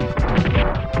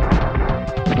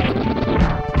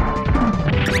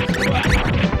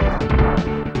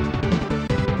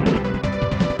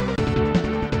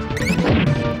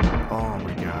 Oh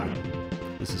my god.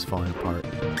 This is falling apart.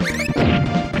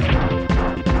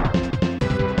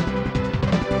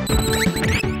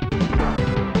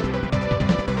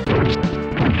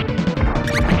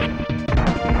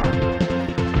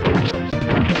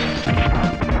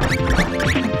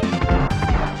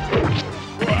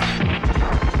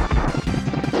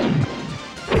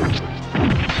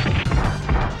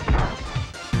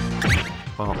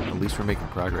 Well, at least we're making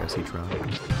progress each round.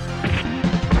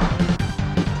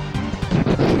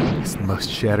 It's the most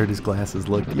shattered his glass has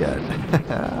looked yet.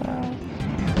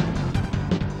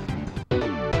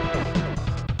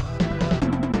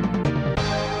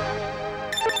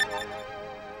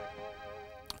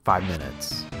 5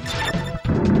 minutes.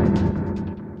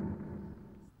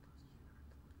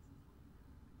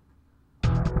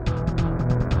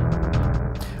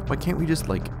 Why can't we just,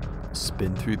 like,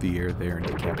 spin through the air there and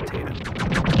decapitate him?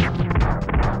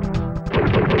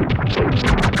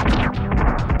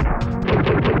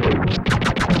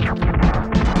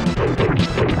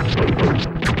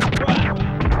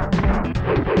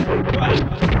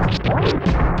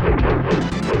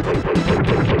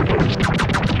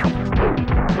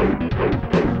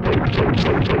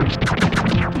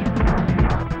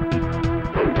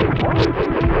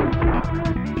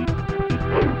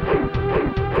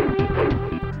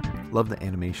 Love the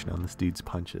animation on this dude's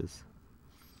punches.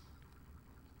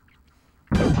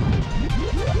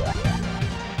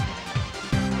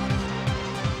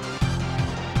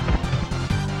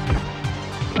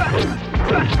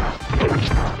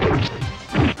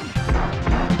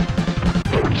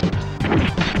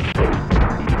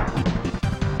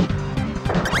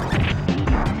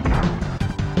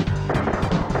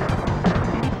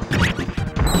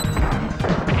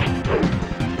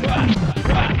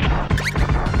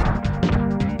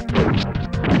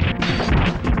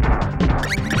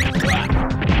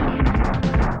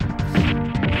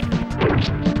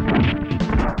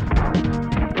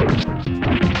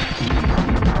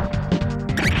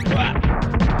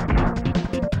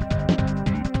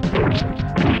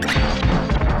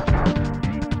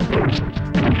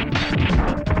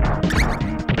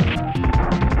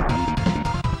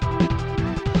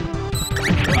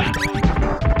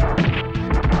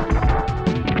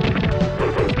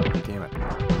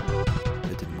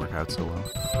 So well.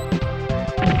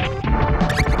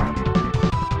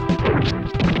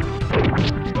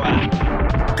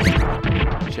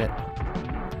 Shit.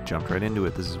 Jumped right into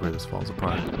it. This is where this falls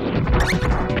apart.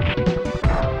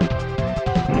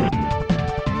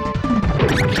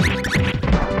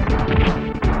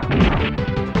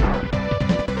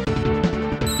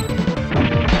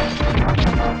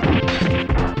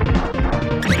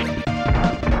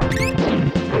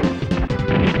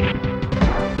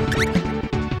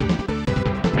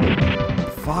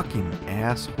 Fucking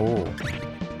asshole.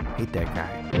 Hate that guy.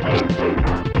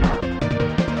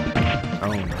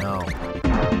 Oh no.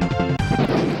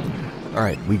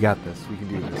 Alright, we got this. We can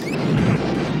do this.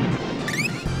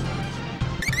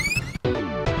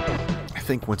 I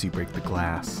think once you break the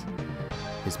glass,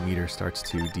 his meter starts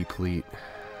to deplete.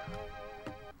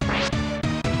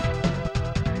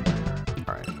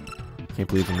 Alright. Can't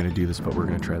believe I'm going to do this, but we're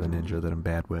going to try the ninja that I'm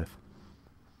bad with.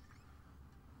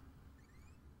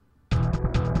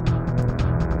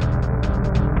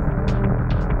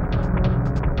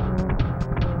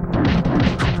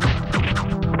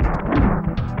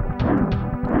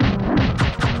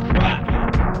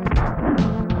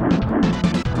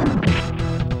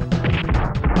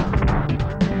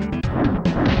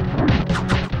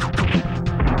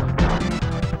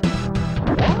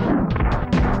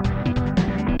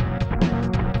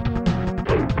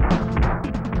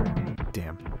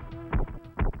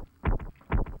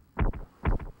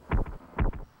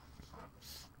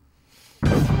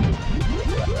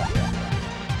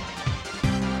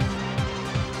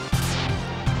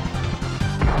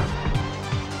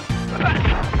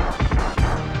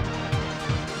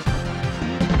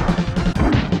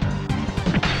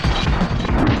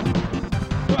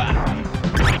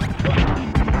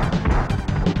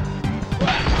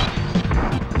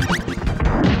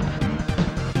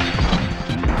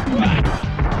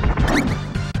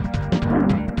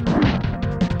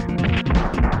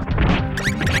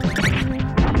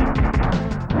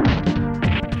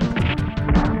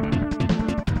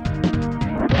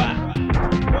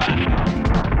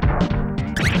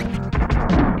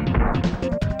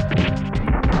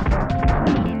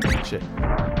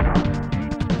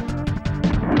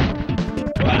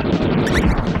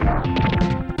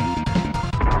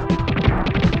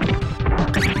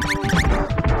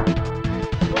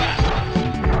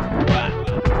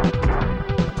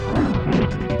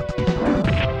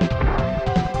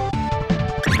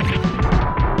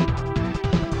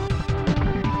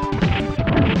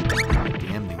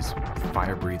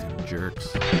 Fire-breathing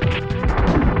jerks.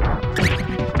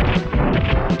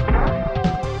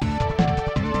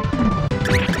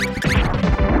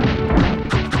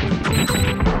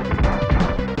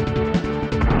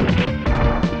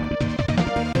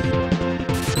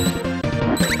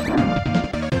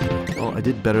 Well, I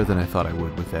did better than I thought I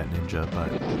would with that ninja, but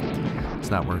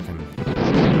it's not working.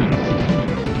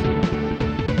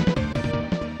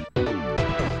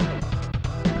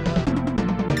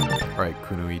 Alright,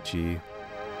 Kunoichi,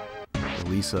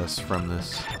 release us from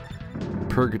this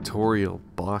purgatorial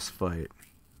boss fight.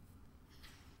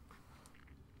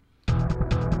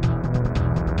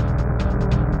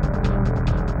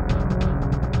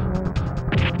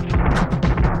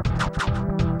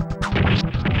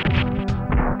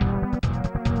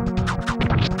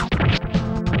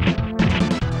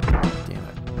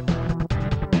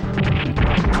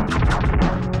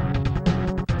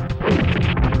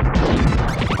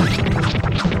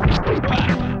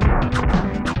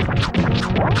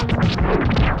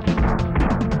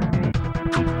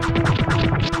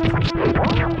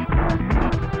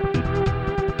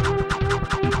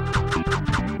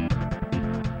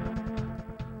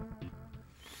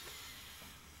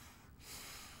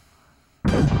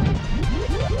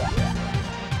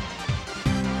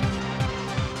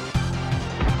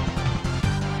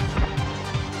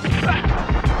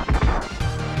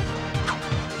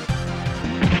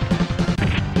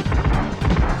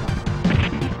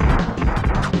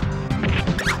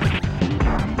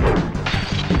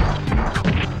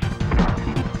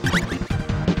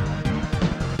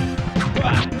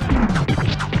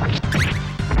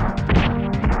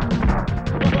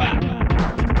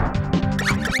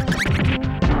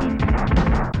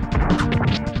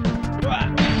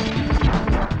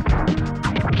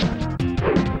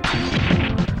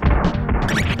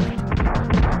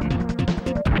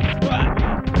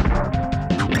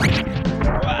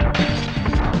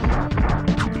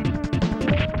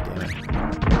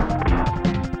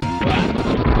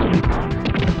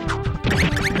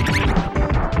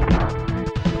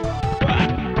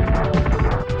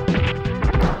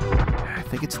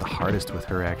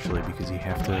 because you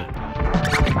have to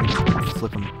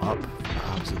flip them up the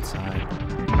opposite side.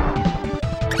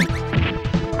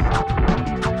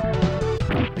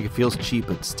 Like, it feels cheap,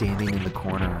 but standing in the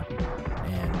corner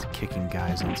and kicking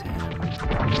guys into him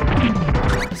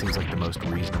seems like the most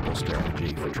reasonable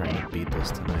strategy for trying to beat this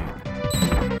tonight.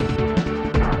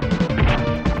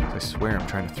 I swear I'm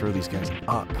trying to throw these guys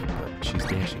up, but she's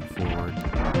dashing forward.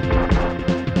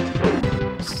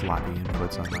 Sloppy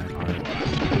inputs on my part.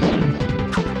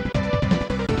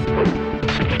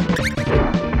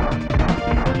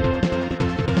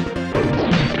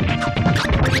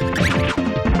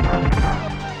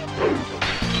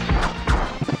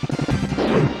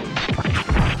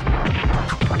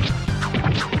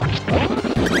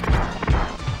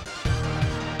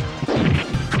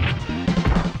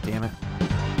 Damn it.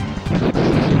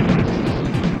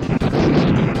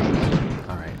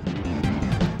 Alright.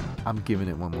 I'm giving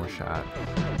it one more shot.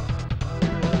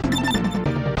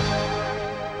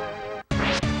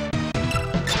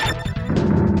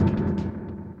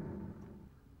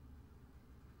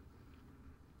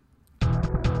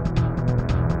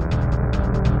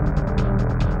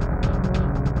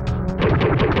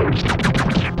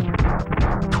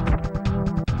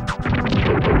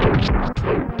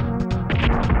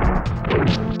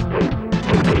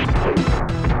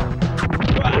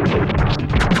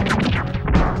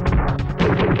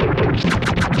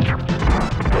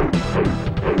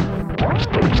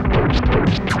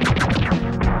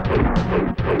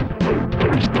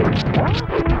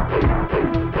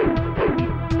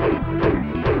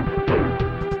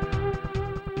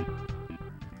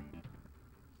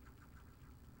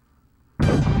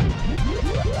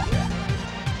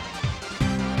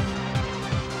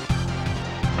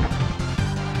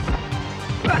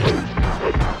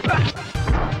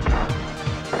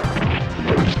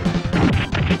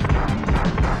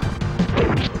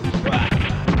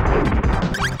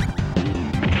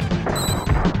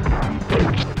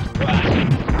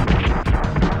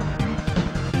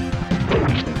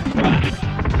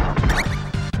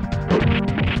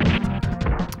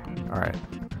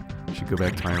 Go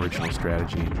back to my original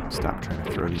strategy and stop trying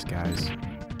to throw these guys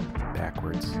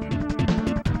backwards.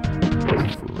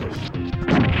 It's foolish.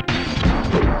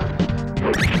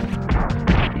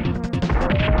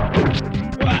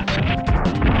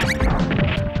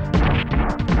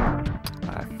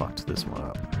 I fucked this one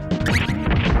up.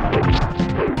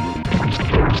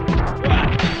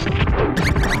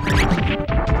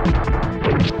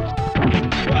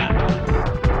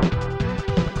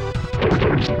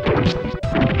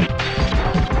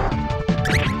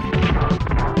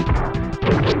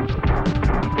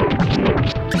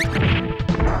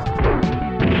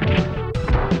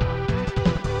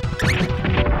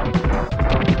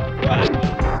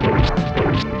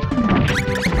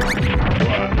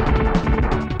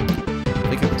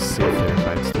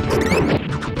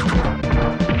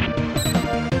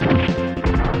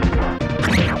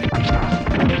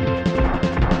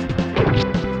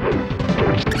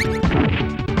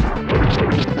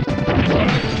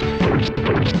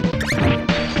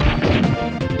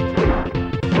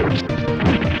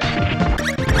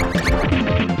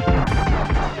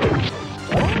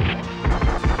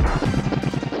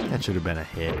 Should have been a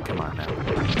hit. Come on now.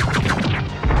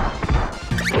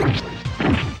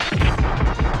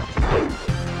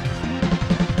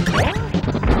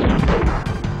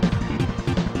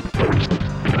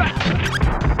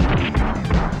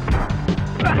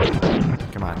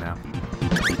 Come on now.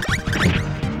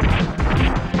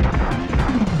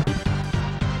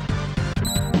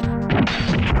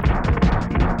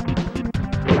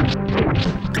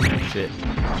 Shit.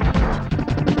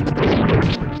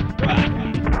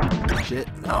 Shit.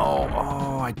 No.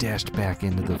 Oh, I dashed back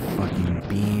into the fucking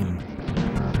beam.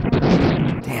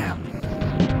 Damn.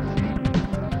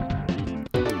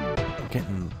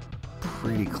 Getting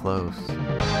pretty close.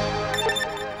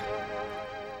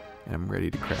 And I'm ready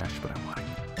to crash, but I want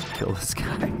to kill this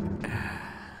guy.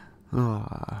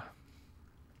 Oh.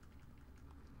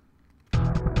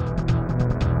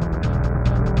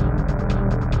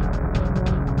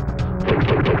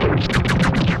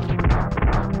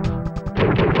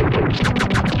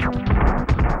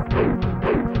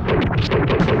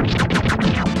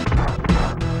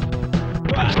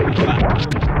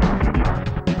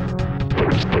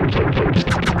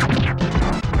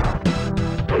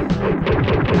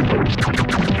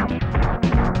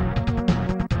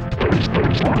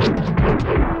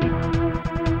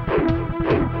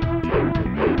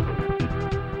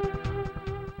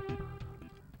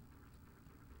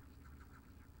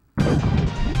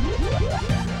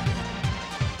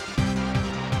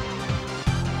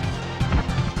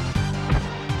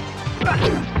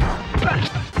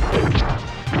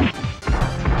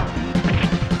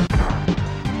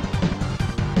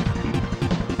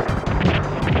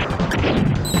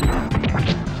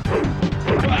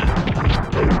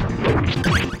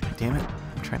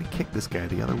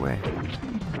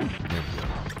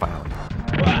 Finally.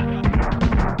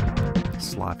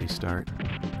 Sloppy start.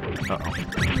 Uh-oh.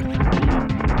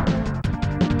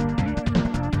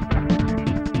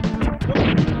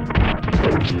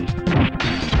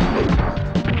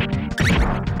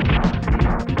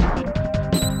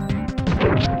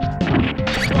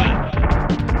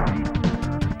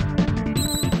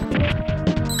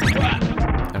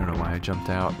 I don't know why I jumped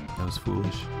out. That was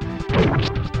foolish.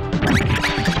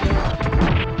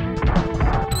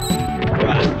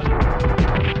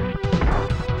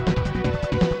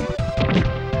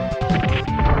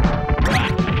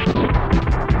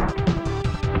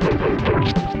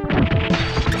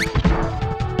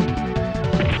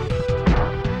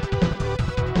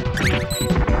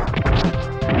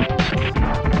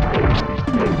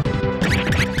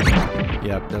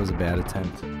 Yep, that was a bad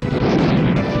attempt.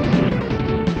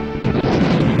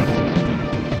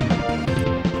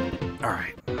 All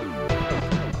right.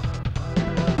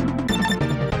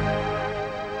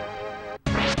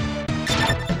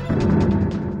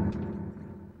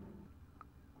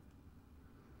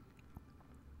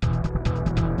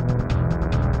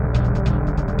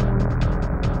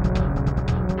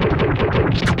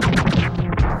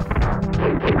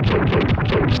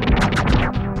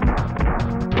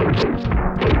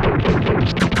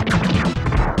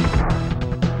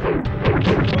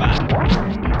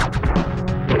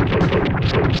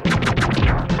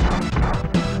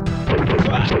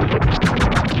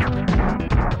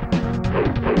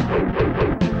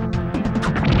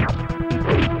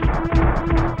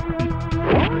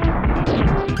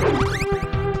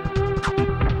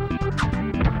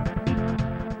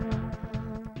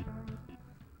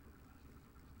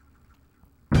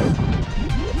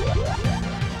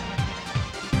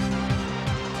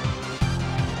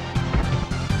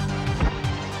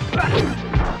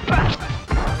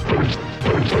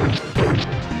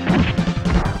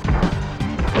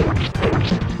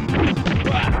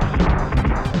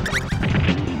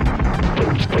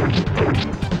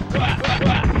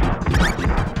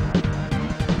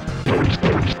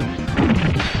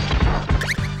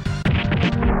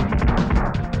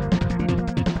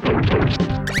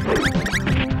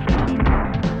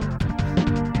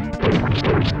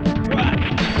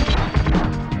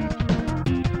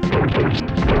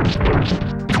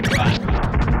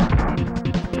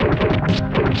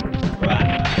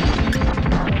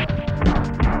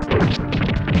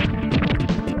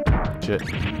 Shit.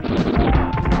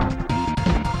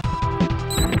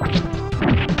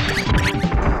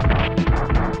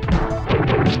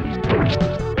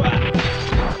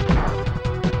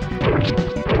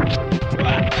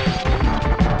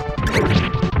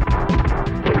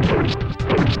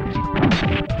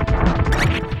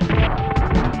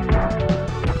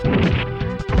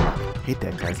 Hate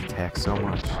that guy's attack so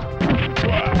much.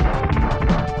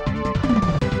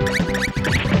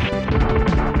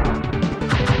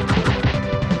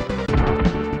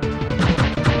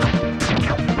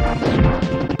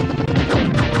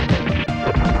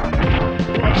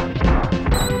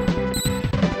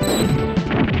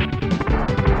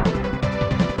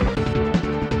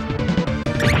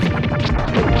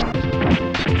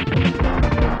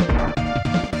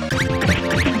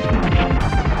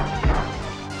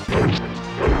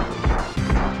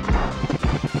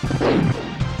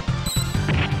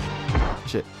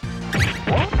 Shit.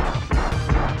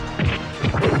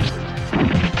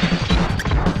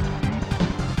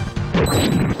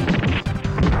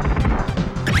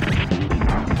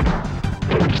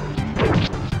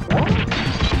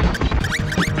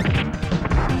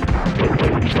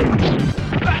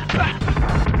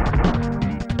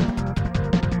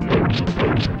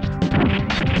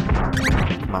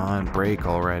 Come on, break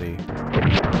already.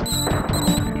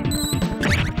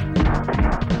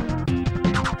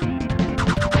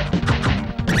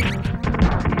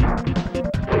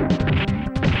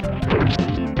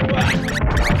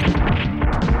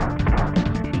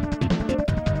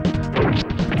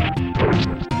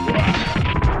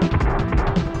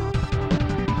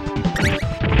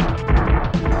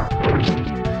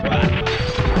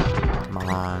 Come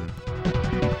on.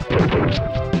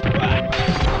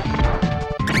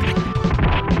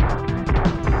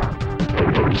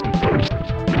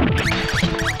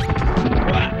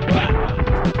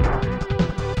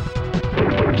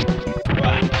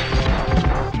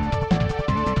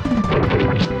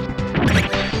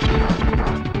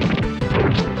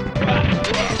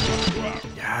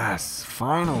 Yes,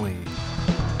 finally.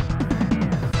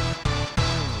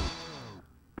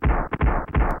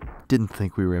 Didn't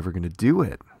think we were ever going to do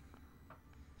it.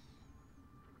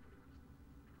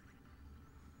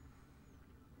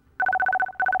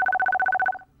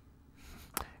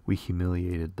 We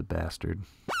humiliated the bastard.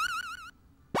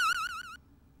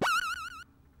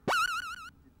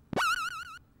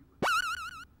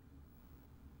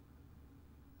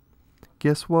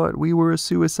 Guess what? We were a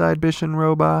suicide mission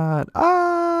robot.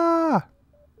 Ah!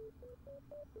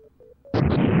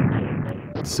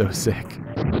 So sick.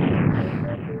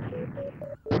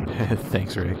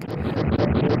 Thanks, Rick.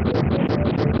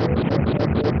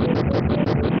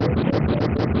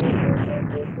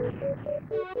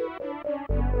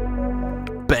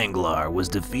 Banglar was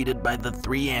defeated by the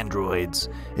 3 androids.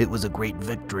 It was a great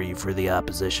victory for the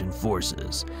opposition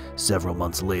forces. Several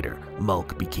months later,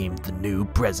 Mulk became the new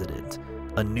president.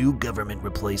 A new government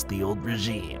replaced the old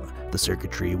regime. The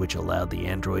circuitry which allowed the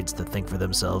androids to think for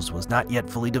themselves was not yet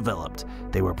fully developed.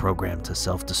 They were programmed to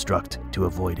self-destruct to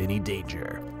avoid any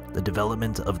danger. The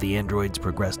development of the androids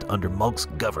progressed under Mulk's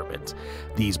government.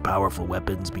 These powerful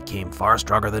weapons became far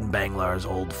stronger than Banglar's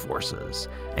old forces.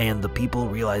 And the people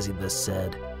realizing this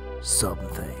said, "Some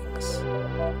things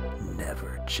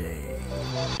never change."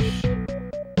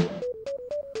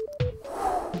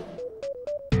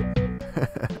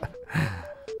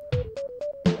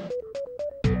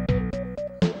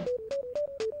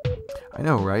 I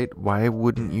know, right? Why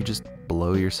wouldn't you just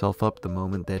blow yourself up the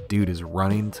moment that dude is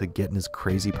running to get in his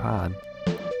crazy pod?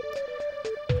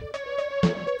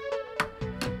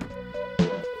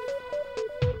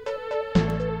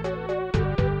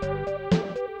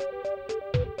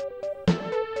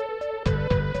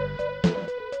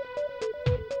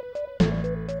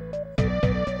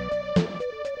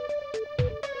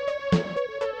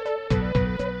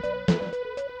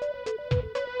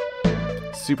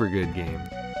 Super good game.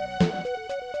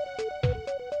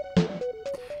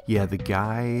 Yeah, the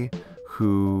guy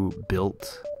who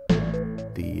built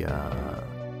the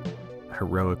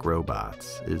heroic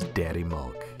robots is Daddy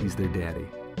Mulk. He's their daddy.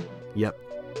 Yep.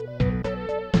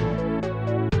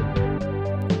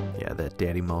 Yeah, that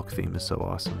Daddy Mulk theme is so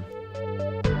awesome.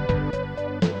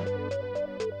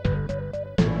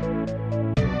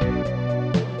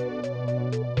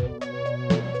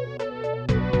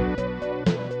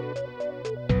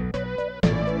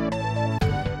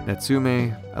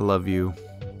 Natsume, I love you.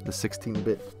 The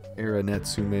 16-bit era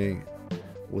Natsume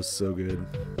was so good.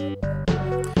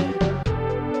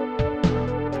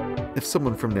 If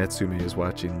someone from Natsume is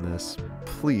watching this,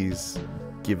 please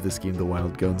give this game the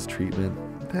Wild Guns treatment.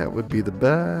 That would be the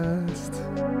best.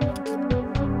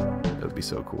 That would be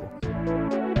so cool.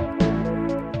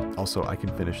 Also, I can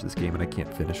finish this game and I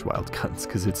can't finish Wild Guns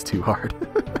because it's too hard.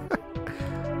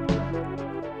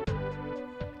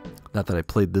 Not that I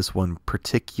played this one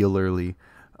particularly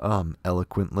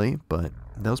eloquently, but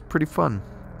that was pretty fun.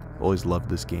 I've always loved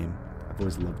this game. I've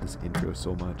always loved this intro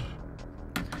so much.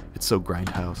 It's so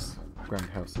grindhousey.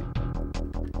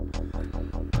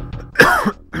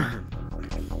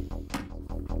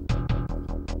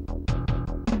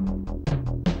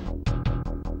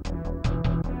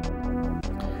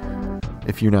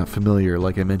 If you're not familiar,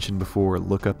 like I mentioned before,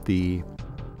 look up the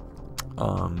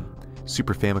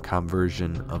Super Famicom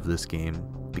version of this game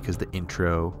because the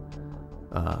intro,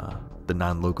 the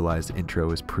non-localized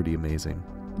intro, is pretty amazing.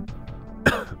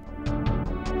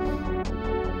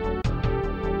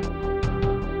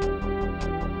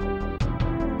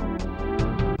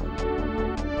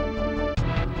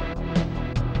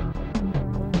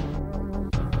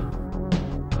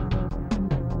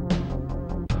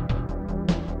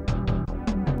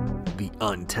 The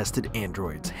untested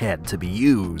androids had to be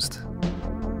used.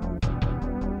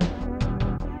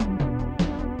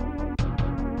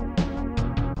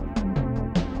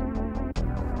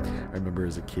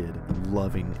 As a kid,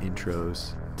 loving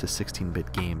intros to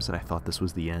 16-bit games, and I thought this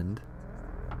was the end.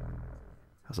 I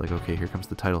was like, okay, here comes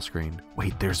the title screen.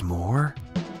 Wait, there's more?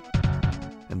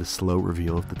 And the slow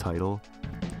reveal of the title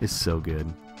is so good.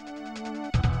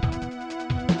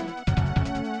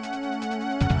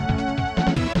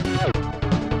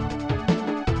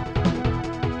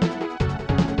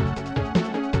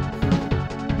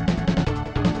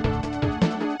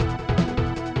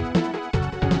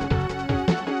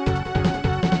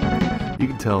 You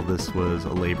can tell this was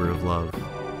a labor of love.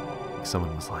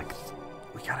 Someone was like,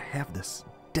 we gotta have this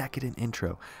decadent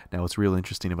intro. Now, what's real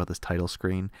interesting about this title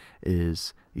screen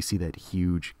is you see that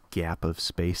huge gap of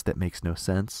space that makes no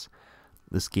sense.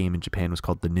 This game in Japan was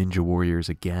called The Ninja Warriors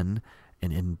Again,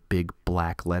 and in big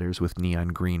black letters with neon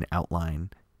green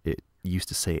outline, it used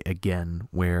to say again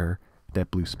where that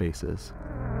blue space is.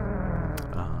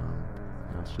 Now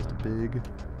it's just a big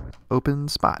open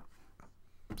spot.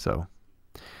 So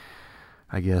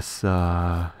I guess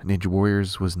Ninja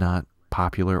Warriors was not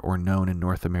popular or known in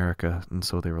North America, and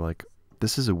so they were like,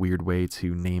 this is a weird way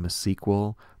to name a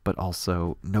sequel, but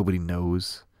also nobody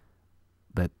knows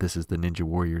that this is the Ninja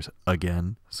Warriors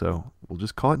again, so we'll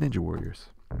just call it Ninja Warriors.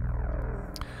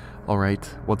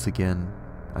 Alright, once again,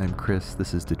 I'm Chris.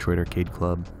 This is Detroit Arcade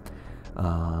Club.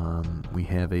 We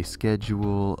have a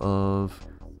schedule of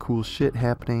cool shit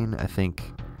happening. I think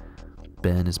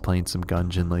Ben is playing some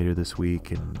Gungeon later this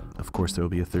week, and of course there will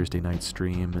be a Thursday night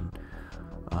stream, and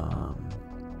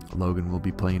Logan will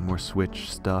be playing more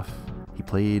Switch stuff. He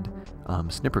played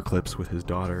Snipper Clips with his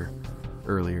daughter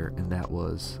earlier, and that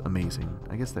was amazing.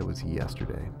 I guess that was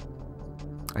yesterday.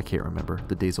 I can't remember.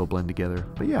 The days all blend together.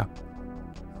 But yeah.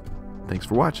 Thanks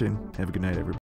for watching. Have a good night, everybody.